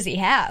card does he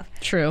have?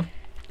 True.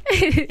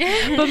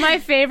 But my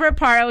favorite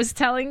part, I was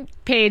telling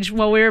Paige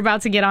while we were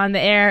about to get on the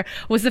air,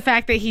 was the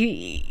fact that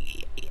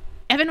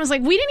Evan was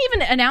like, we didn't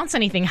even announce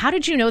anything. How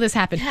did you know this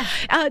happened?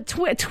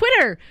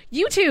 Twitter,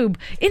 YouTube,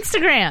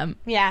 Instagram.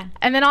 Yeah.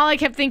 And then all I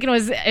kept thinking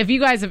was, if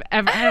you guys have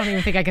ever... I don't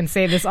even think I can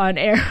say this on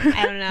air.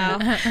 I don't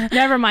know.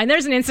 Never mind.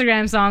 There's an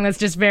Instagram song that's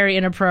just very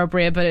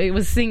inappropriate, but it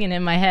was singing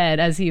in my head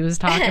as he was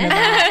talking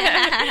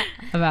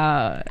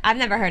about... I've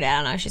never heard it. I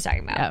don't know what she's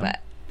talking about,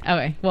 but...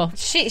 Okay, well...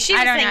 She was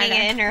singing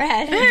it in her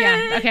head.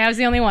 Yeah, okay, I was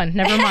the only one.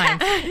 Never mind.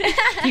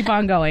 Keep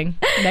on going.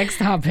 Next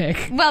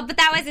topic. Well, but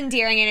that was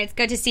endearing, and it's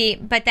good to see.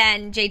 But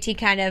then JT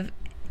kind of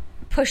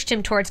pushed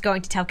him towards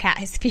going to tell Kat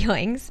his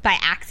feelings by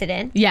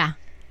accident. Yeah.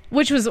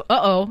 Which was, You're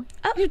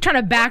trying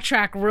to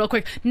backtrack real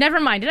quick. Never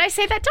mind. Did I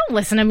say that? Don't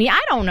listen to me.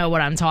 I don't know what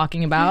I'm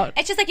talking about.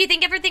 It's just like you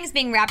think everything's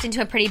being wrapped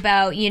into a pretty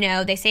bow. You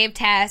know, they saved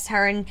Tess.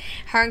 Her and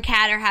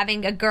Kat are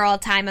having a girl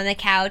time on the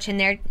couch, and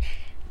they're...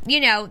 You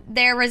know,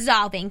 they're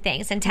resolving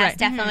things, and Tess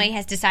definitely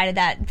has decided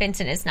that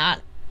Vincent is not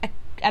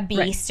a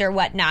beast or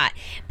whatnot.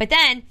 But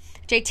then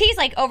JT's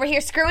like over here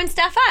screwing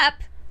stuff up,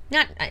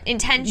 not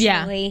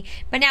intentionally,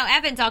 but now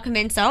Evan's all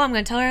convinced, I'm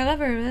going to tell her I love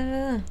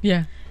her.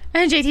 Yeah.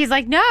 And JT's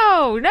like,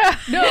 no. Yeah,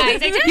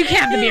 he's like, you can't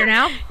have the beer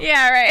now.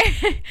 Yeah, right.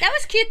 That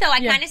was cute, though. I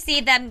kind of see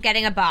them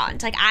getting a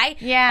bond. Like, I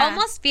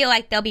almost feel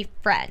like they'll be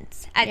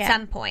friends at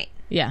some point.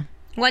 Yeah.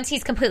 Once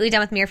he's completely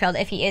done with Muirfield,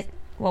 if he is...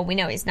 Well, we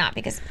know he's not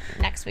because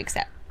next week's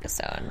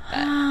episode.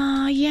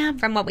 Yeah.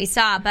 From what we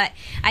saw. But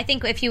I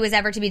think if he was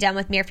ever to be done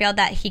with Muirfield,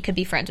 that he could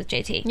be friends with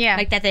JT. Yeah.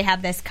 Like that they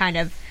have this kind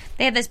of,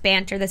 they have this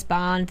banter, this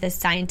bond, this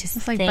scientist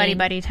It's like thing.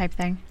 buddy-buddy type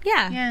thing.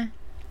 Yeah. Yeah.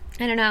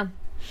 I don't know.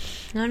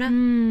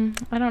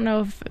 I don't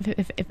know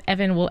if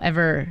Evan will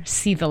ever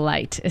see the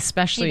light,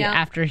 especially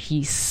after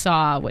he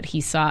saw what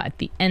he saw at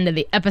the end of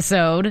the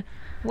episode.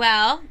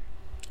 Well,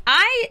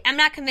 I am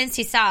not convinced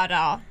he saw it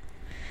all.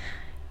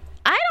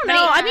 I don't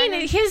know. I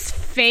mean, his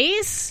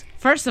face,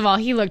 first of all,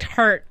 he looked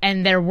hurt,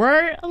 and there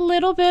were a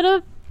little bit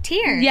of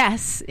tears.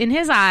 Yes, in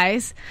his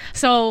eyes.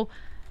 So,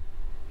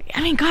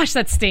 I mean, gosh,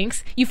 that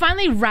stinks. You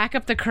finally rack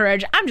up the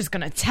courage. I'm just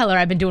going to tell her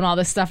I've been doing all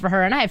this stuff for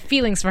her, and I have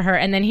feelings for her.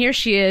 And then here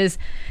she is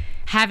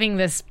having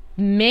this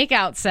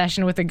make-out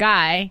session with a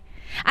guy.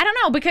 I don't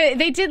know, because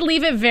they did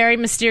leave it very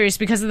mysterious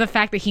because of the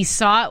fact that he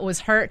saw it,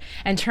 was hurt,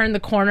 and turned the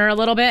corner a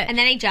little bit. And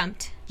then he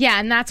jumped. Yeah,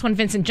 and that's when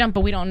Vincent jumped,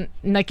 but we don't,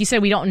 like you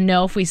said, we don't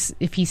know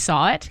if he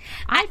saw it.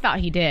 I thought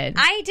he did.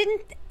 I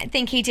didn't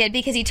think he did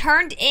because he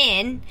turned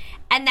in,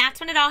 and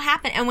that's when it all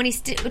happened. And when he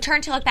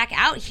turned to look back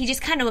out, he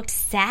just kind of looked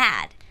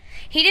sad.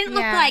 He didn't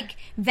look like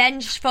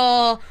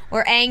vengeful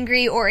or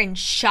angry or in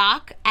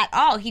shock at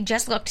all. He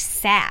just looked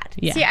sad.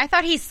 Yeah. See, I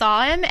thought he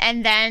saw him,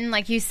 and then,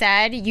 like you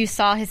said, you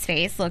saw his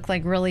face look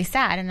like really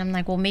sad. And I'm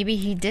like, well, maybe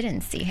he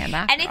didn't see him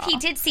after And if he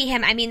did see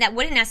him, I mean, that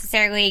wouldn't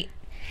necessarily...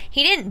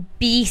 He didn't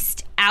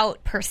beast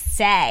out per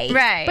se.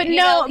 Right. But He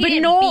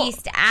didn't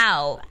beast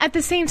out. At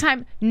the same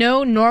time,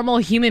 no normal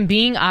human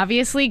being,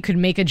 obviously, could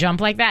make a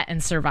jump like that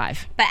and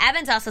survive. But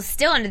Evan's also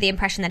still under the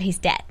impression that he's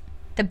dead.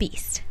 The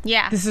beast.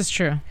 Yeah. This is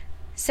true.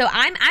 So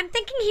I'm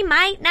thinking he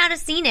might not have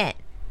seen it.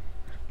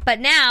 But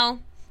now,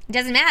 it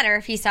doesn't matter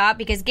if he saw it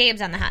because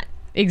Gabe's on the hunt.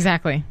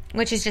 Exactly.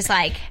 Which is just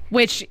like...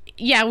 Which,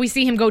 yeah, we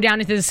see him go down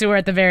into the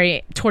sewer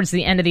towards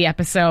the end of the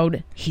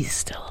episode. He's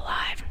still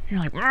alive. You're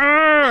like,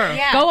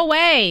 go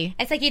away.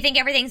 It's like you think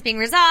everything's being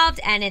resolved,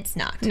 and it's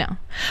not. No.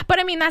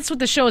 But, I mean, that's what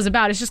the show is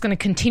about. It's just going to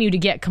continue to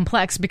get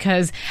complex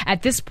because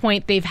at this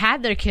point, they've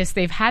had their kiss,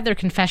 they've had their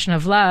confession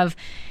of love.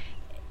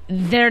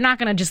 They're not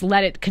going to just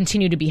let it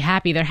continue to be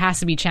happy. There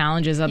has to be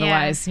challenges.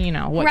 Otherwise,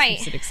 what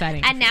keeps it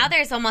exciting? And now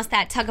there's almost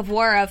that tug of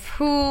war of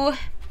who...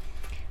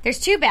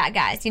 There's two bad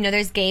guys.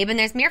 There's Gabe and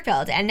there's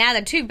Muirfield. And now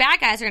the two bad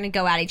guys are going to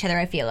go at each other,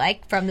 I feel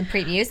like, from the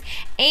previews.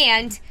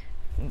 And...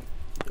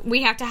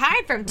 we have to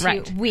hide from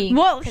we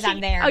because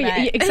I'm there.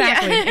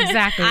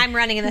 Exactly. I'm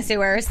running in the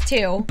sewers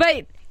too.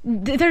 But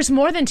there's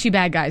more than two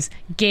bad guys.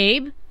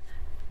 Gabe,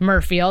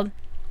 Muirfield,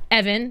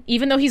 Evan.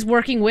 Even though he's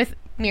working with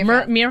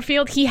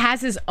Muirfield, he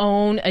has his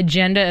own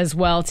agenda as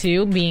well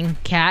too, being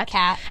Kat.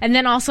 And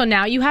then also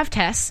now you have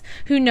Tess,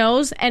 who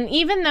knows. And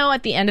even though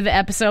at the end of the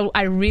episode,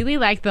 I really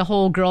like the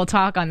whole girl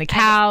talk on the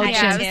couch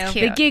and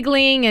the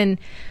giggling and.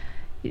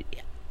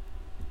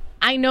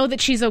 I know that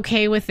she's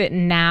okay with it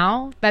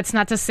now. That's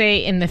not to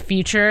say in the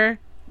future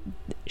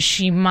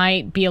she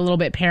might be a little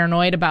bit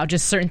paranoid about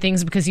just certain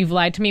things because you've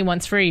lied to me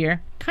once for a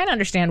year. Kind of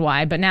understand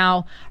why, but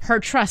now her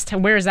trust,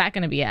 where is that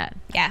going to be at?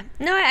 Yeah.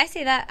 No, I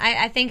see that.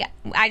 I think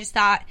I just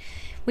thought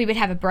we would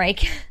have a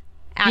break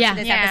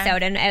after this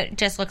episode, and it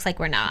just looks like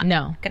we're not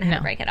going to have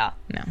a break at all.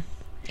 No.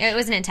 It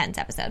was an intense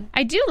episode.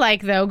 I do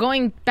like, though,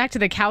 going back to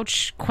the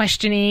couch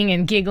questioning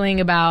and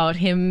giggling about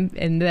him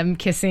and them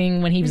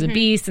kissing when he was a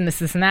beast and this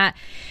and that.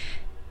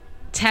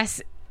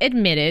 Tess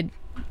admitted,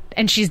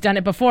 and she's done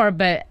it before,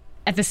 but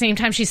at the same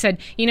time she said,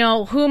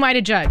 who am I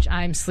to judge?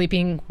 I'm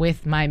sleeping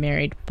with my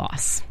married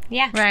boss.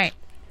 Yeah. Right.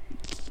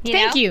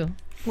 Thank you.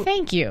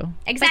 Exactly.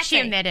 But she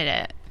admitted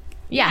it.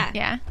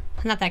 Yeah.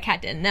 Not that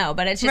Kat didn't know,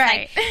 but it's just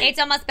like, it's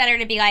almost better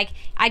to be like,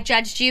 I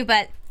judged you,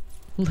 but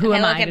who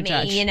am I to look at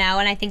judge? me, and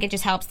I think it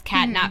just helps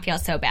Kat not feel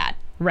so bad.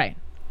 Right.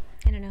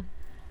 I don't know.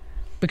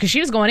 Because she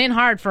was going in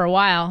hard for a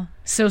while.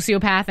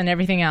 Sociopath and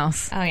everything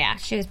else. Oh, yeah.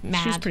 She was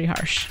mad. She was pretty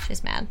harsh. She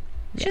was mad.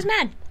 She was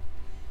mad.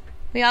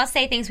 We all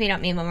say things we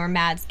don't mean when we're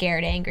mad,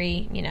 scared,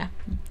 angry,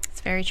 It's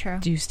very true.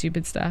 Do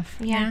stupid stuff.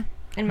 Yeah.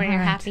 And when you're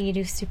happy, you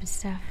do stupid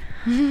stuff.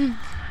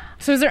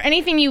 So is there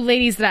anything you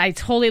ladies that I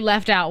totally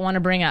left out want to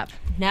bring up?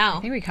 No.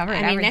 I think we covered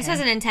everything. This was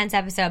an intense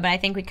episode, but I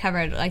think we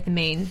covered, like, the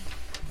main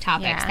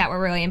topics that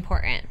were really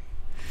important.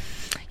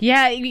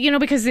 Yeah,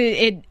 because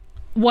it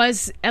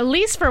was, at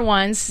least for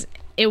once...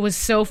 it was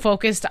so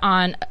focused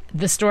on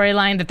the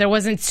storyline that there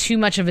wasn't too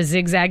much of a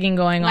zigzagging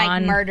going on.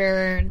 Like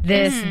murder.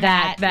 This,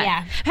 that.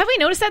 Yeah. Have we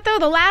noticed that, though?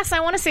 The last,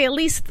 I want to say, at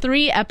least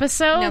 3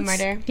 episodes. No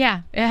murder.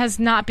 Yeah. It has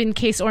not been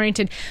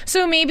case-oriented.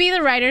 So maybe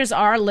the writers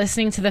are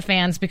listening to the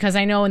fans, because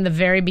I know in the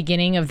very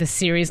beginning of the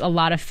series, a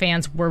lot of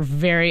fans were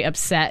very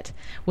upset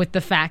with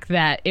the fact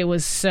that it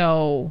was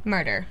so...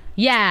 murder.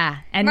 Yeah,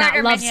 and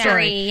murder not love mystery,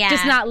 story. yeah.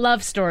 Just not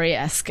love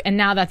story-esque. And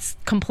now that's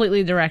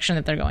completely the direction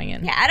that they're going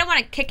in. Yeah, I don't want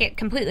to kick it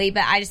completely,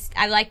 but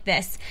I like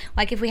this.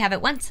 Like if we have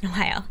it once in a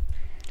while.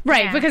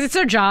 Right, because it's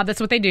their job. That's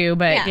what they do.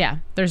 But yeah,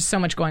 there's so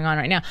much going on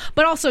right now.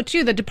 But also,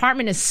 too, the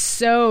department is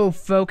so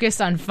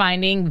focused on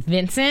finding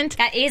Vincent.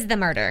 That is the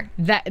murder.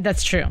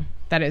 That's true.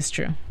 That is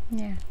true.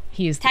 Yeah.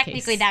 He is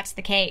Technically, that's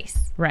the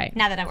case. Right.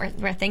 Now that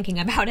we're thinking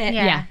about it.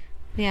 Yeah.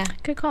 Yeah.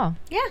 Good call.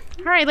 Yeah.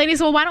 All right,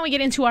 ladies. Well, why don't we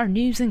get into our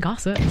news and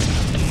gossip?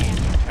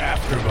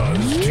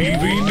 AfterBuzz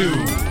TV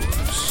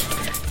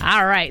News.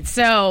 All right,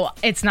 so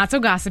it's not so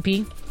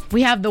gossipy.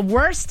 We have the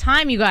worst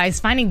time, you guys,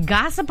 finding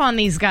gossip on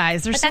these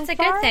guys. They're but that's so a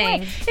good thing.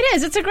 Away. It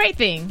is. It's a great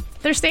thing.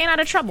 They're staying out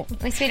of trouble.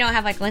 At least we don't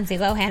have like Lindsay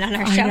Lohan on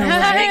our show know, or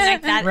right? something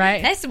like that.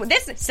 Right.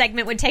 This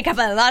segment would take up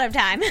a lot of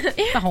time.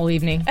 The whole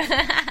evening.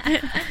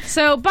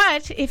 So,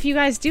 but if you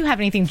guys do have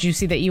anything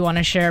juicy that you want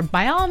to share,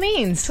 by all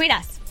means. Tweet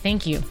us.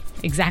 Thank you.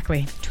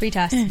 Exactly. Tweet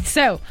us.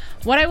 So,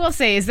 what I will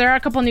say is there are a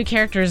couple new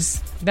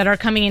characters that are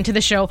coming into the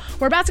show.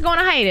 We're about to go on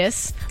a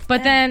hiatus,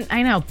 but then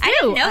I know. I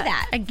didn't know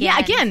that.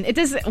 Again, it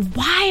does.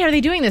 Why are they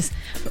doing this?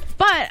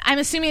 But I'm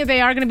assuming that they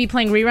are going to be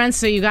playing reruns.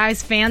 So, you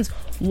guys, fans,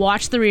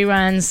 watch the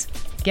reruns,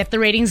 get the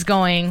ratings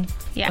going.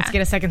 Yeah. Let's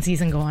get a second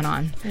season going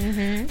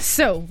on.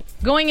 So,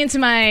 going into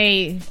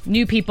my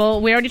new people,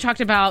 we already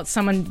talked about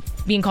someone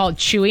being called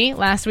Chewie.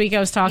 Last week I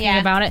was talking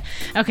about it.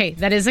 Okay,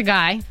 that is a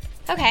guy.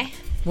 Okay.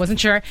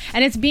 Wasn't sure.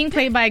 And it's being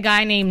played by a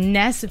guy named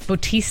Ness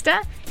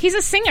Bautista. He's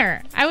a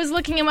singer. I was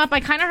looking him up. I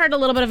kind of heard a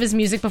little bit of his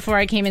music before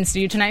I came in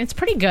studio tonight. It's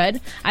pretty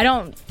good. I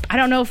don't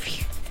know if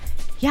he,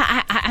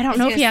 I don't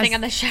know if he has sing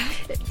on the show.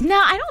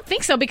 No, I don't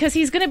think so, because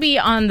he's going to be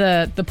on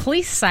the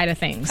police side of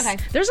things. Okay.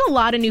 There's a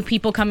lot of new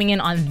people coming in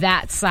on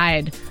that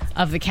side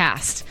of the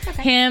cast.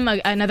 Okay. Him,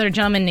 another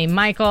gentleman named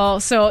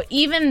Michael. So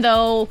even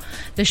though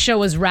the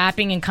show is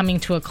wrapping and coming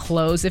to a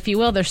close, if you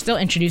will, they're still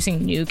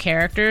introducing new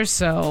characters.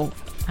 So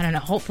I don't know.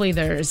 Hopefully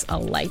there's a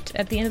light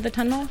at the end of the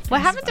tunnel.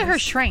 What happened to her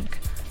shrink?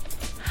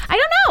 I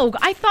don't know.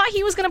 I thought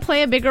he was going to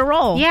play a bigger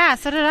role. Yeah,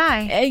 so did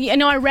I.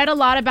 I read a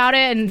lot about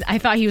it, and I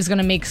thought he was going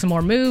to make some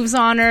more moves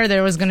on her.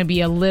 There was going to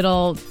be a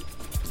little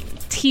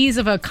tease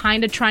of a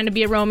kind of trying to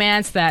be a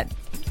romance that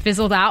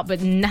fizzled out,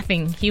 but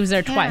nothing. He was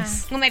there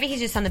twice. Well, maybe he's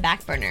just on the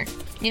back burner.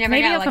 You never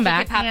Maybe know. he'll come back.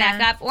 He could pop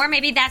back up. Or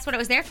maybe that's what it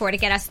was there for, to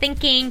get us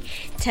thinking,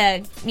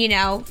 to,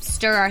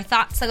 stir our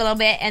thoughts a little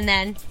bit, and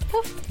then,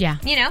 poof. Yeah.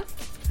 I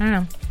don't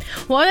know.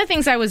 Well, other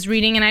things I was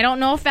reading, and I don't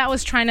know if that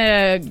was trying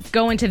to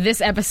go into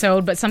this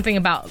episode, but something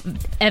about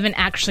Evan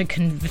actually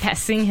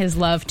confessing his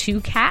love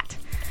to Kat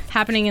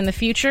happening in the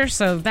future.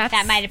 So that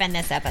might have been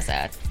this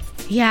episode.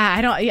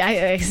 Yeah,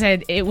 I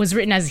said it was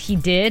written as he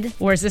did,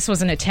 whereas this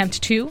was an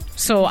attempt to.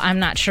 So I'm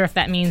not sure if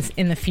that means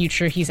in the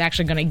future he's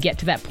actually going to get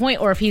to that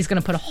point, or if he's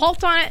going to put a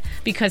halt on it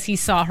because he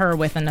saw her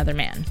with another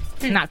man.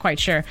 Not quite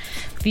sure.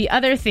 The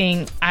other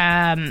thing,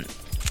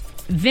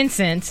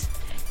 Vincent,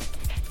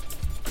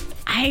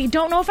 I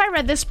don't know if I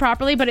read this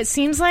properly, but it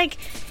seems like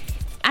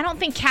I don't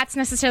think Kat's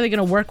necessarily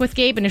going to work with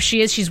Gabe, and if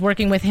she is, she's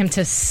working with him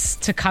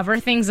to cover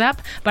things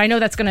up. But I know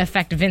that's going to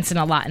affect Vincent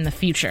a lot in the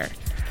future.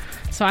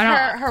 So I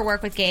don't. Her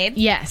work with Gabe?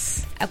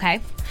 Yes.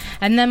 Okay.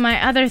 And then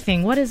my other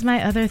thing. What is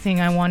my other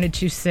thing I wanted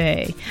to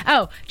say?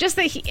 Oh, just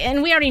that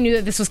and we already knew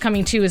that this was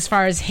coming too, as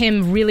far as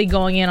him really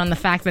going in on the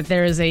fact that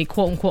there is a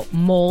quote-unquote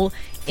mole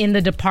in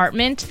the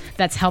department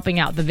that's helping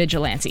out the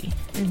vigilante.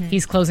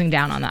 He's closing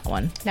down on that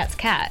one. That's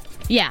Kat.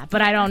 Yeah,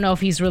 but I don't know if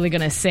he's really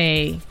going to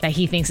say that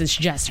he thinks it's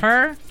just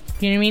her.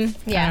 You know what I mean?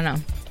 Yeah. I don't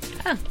know.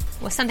 Oh,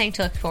 well, something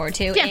to look forward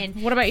to in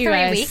what about you 3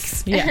 guys?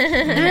 weeks.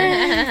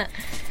 Yeah.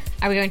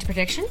 Are we going to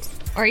predictions?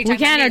 Or are you we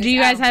talking can, about or news? do you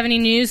guys have any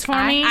news for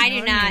me? I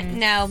do not.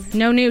 No.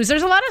 No news.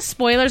 There's a lot of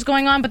spoilers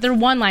going on, but they're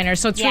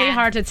one-liners, so it's really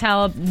hard to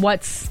tell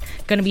what's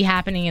going to be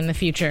happening in the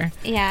future.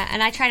 Yeah,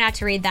 and I try not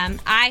to read them.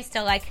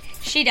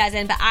 She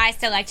doesn't, but I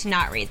still like to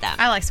not read them.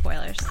 I like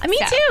spoilers. Me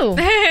too.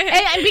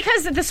 and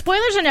because the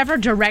spoilers are never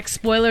direct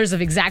spoilers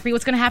of exactly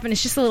what's going to happen,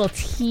 it's just a little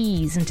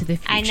tease into the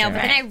future. I know,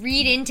 but then I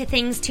read into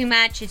things too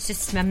much. It's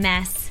just a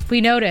mess. We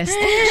noticed.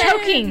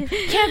 Choking.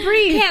 Can't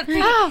breathe.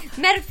 Oh.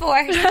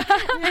 Metaphors.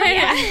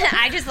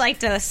 I just like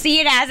to see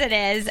it as it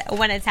is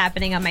when it's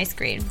happening on my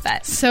screen.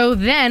 But so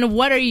then,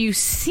 what are you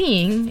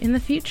seeing in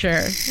the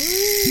future?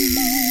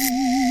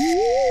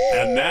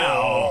 And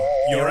now,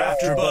 your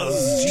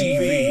AfterBuzz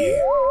TV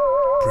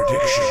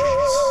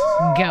predictions.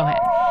 Go ahead.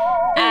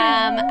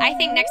 I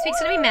think next week's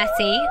going to be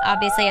messy.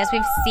 Obviously, as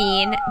we've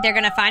seen, they're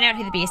going to find out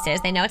who the Beast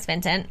is. They know it's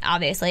Vincent,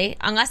 obviously.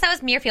 Unless that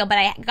was Muirfield, but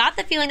I got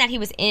the feeling that he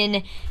was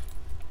in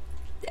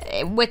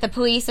with the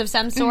police of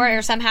some sort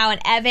or somehow,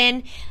 and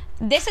Evan.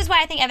 This is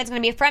why I think Evan's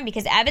going to be a friend,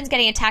 because Evan's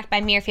getting attacked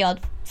by Muirfield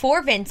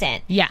for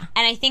Vincent. Yeah.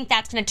 And I think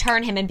that's going to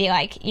turn him and be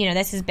like,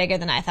 this is bigger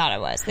than I thought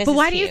it was. But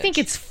why do you think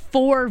it's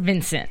for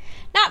Vincent?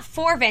 Not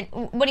for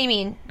Vincent. What do you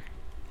mean?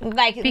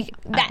 Like,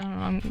 that.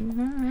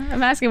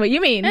 I'm asking what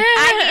you mean.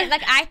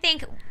 I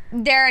think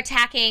they're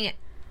attacking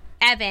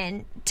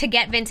Evan to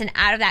get Vincent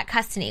out of that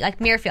custody, like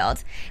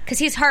Muirfield, because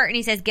he's hurt and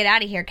he says, "Get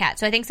out of here, Kat."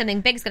 So I think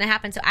something big's going to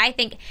happen. So I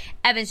think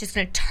Evan's just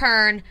going to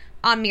turn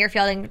on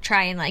Muirfield and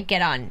try and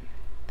get on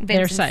Vincent's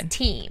their side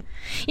team.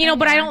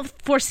 But I don't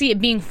foresee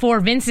it being for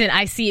Vincent.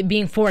 I see it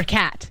being for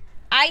Kat.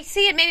 I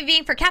see it maybe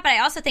being for Kat, but I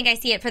also think I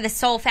see it for the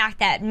sole fact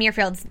that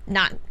Muirfield's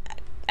not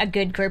a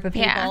good group of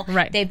people. Yeah,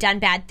 right. They've done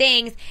bad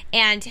things,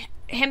 and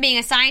him being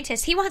a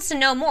scientist, he wants to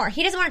know more.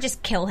 He doesn't want to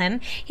just kill him.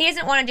 He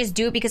doesn't want to just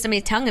do it because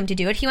somebody's telling him to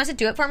do it. He wants to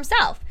do it for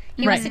himself.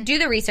 He wants to do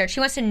the research. He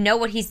wants to know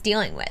what he's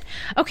dealing with.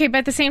 Okay, but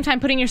at the same time,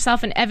 putting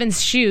yourself in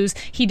Evan's shoes,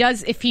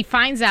 if he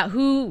finds out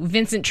who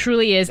Vincent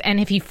truly is, and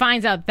if he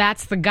finds out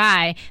that's the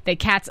guy that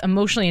Kat's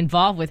emotionally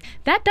involved with,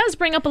 that does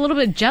bring up a little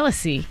bit of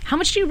jealousy. How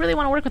much do you really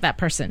want to work with that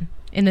person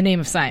in the name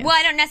of science? Well,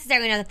 I don't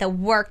necessarily know that they'll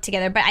work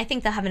together, but I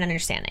think they'll have an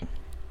understanding.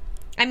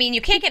 I mean,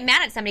 you can't get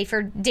mad at somebody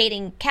for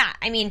dating Kat.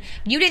 I mean,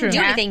 you didn't do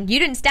anything. You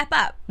didn't step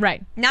up.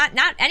 Right. Not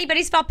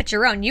anybody's fault but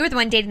your own. You were the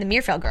one dating the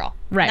Muirfield girl.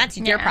 Right. That's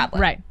your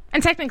problem. Right.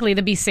 And technically,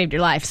 the beast saved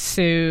your life,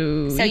 so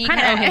you kind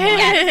of owe him.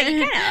 Yeah,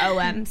 you kind of owe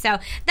him. So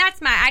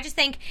that's I just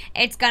think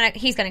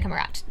he's gonna come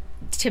around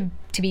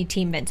to be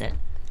Team Vincent.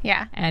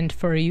 Yeah. And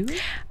for you?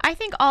 I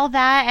think all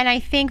that, and I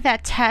think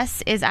that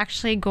Tess is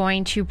actually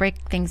going to break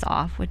things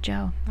off with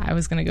Joe. I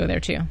was going to go there,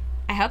 too.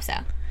 I hope so.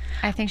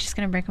 I think she's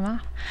going to break them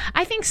off.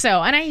 I think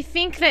so. And I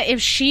think that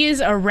if she is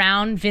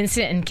around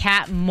Vincent and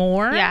Kat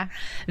more,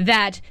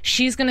 that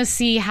she's going to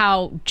see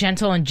how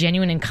gentle and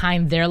genuine and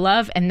kind their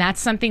love. And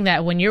that's something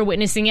that when you're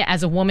witnessing it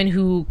as a woman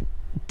who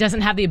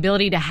doesn't have the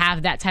ability to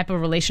have that type of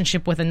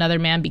relationship with another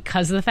man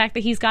because of the fact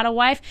that he's got a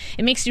wife,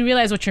 it makes you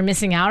realize what you're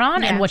missing out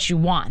on and what you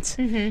want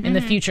in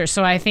the future.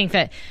 So I think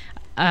that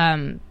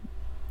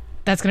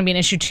that's going to be an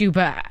issue too.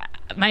 But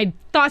my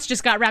thoughts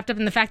just got wrapped up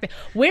in the fact that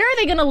where are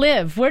they going to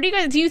live? Where do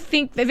you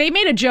think that they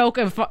made a joke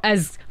of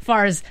as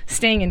far as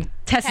staying in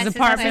Tess's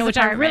apartment, which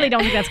I really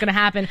don't think that's going to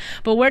happen.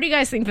 But where do you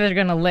guys think they're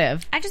going to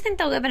live? I just think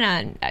they'll live in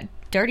a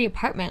dirty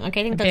apartment. Like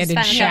I think they'll Abandoned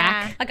just spend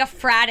shack. like a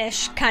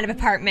fratish kind of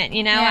apartment.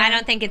 You know, I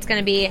don't think it's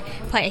going to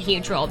play a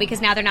huge role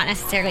because now they're not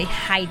necessarily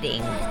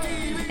hiding.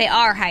 They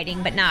are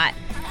hiding, but not.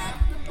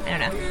 I don't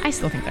know. I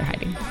still think they're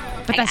hiding.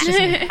 But that's just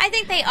me. I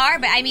think they are,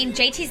 but I mean,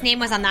 JT's name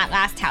was on that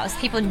last house.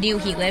 People knew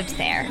he lived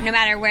there, no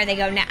matter where they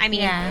go now. I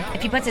mean,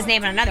 if he puts his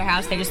name on another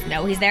house, they just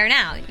know he's there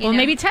now. You know?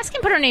 Maybe Tess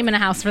can put her name in a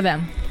house for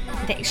them.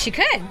 She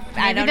could.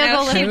 I don't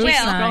know if she will.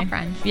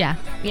 Girlfriend. Yeah.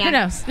 Who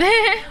knows?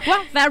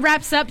 Well, that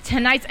wraps up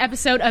tonight's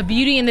episode of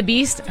Beauty and the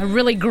Beast. A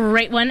really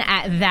great one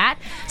at that.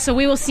 So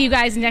we will see you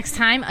guys next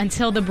time.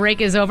 Until the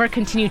break is over,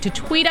 continue to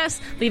tweet us,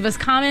 leave us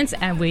comments,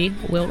 and we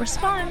will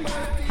respond.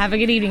 Have a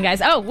good evening,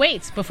 guys. Oh,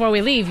 wait. Before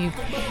we leave, you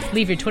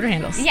leave your Twitter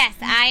handles. Yes,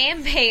 I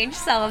am Paige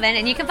Sullivan,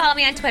 and you can follow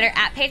me on Twitter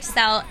at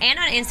PaigeSell and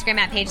on Instagram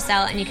at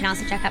PaigeSell, and you can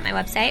also check out my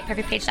website,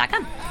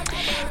 perfectpaige.com.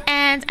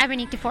 And I'm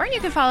Anique Dufour, and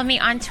you can follow me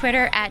on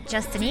Twitter at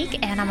JustAnique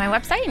and on my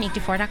website,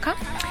 AniqueDufour.com.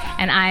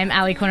 And I'm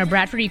Ali Kona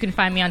Bradford. You can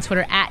find me on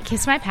Twitter at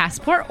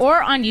KissMyPassport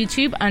or on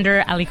YouTube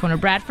under Ali Kona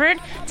Bradford,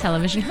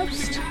 television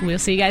host. We'll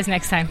see you guys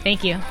next time.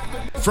 Thank you.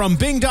 From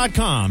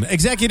Bing.com,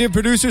 executive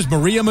producers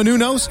Maria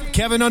Menounos,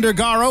 Kevin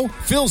Undergaro,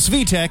 Phil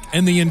Svitek,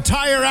 and the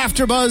entire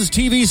AfterBuzz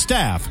TV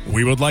staff,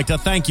 we would like to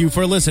thank you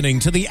for listening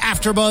to the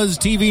AfterBuzz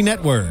TV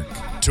network.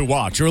 To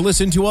watch or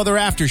listen to other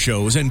after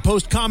shows and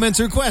post comments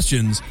or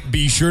questions,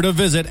 be sure to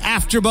visit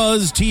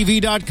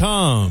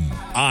AfterBuzzTV.com.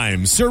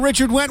 I'm Sir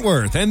Richard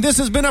Wentworth, and this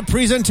has been a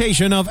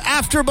presentation of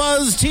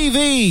AfterBuzz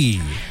TV.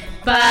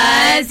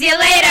 Buzz you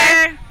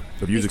later!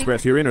 The views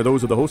expressed herein are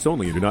those of the hosts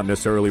only and do not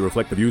necessarily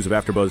reflect the views of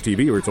AfterBuzz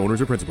TV or its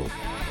owners or principals.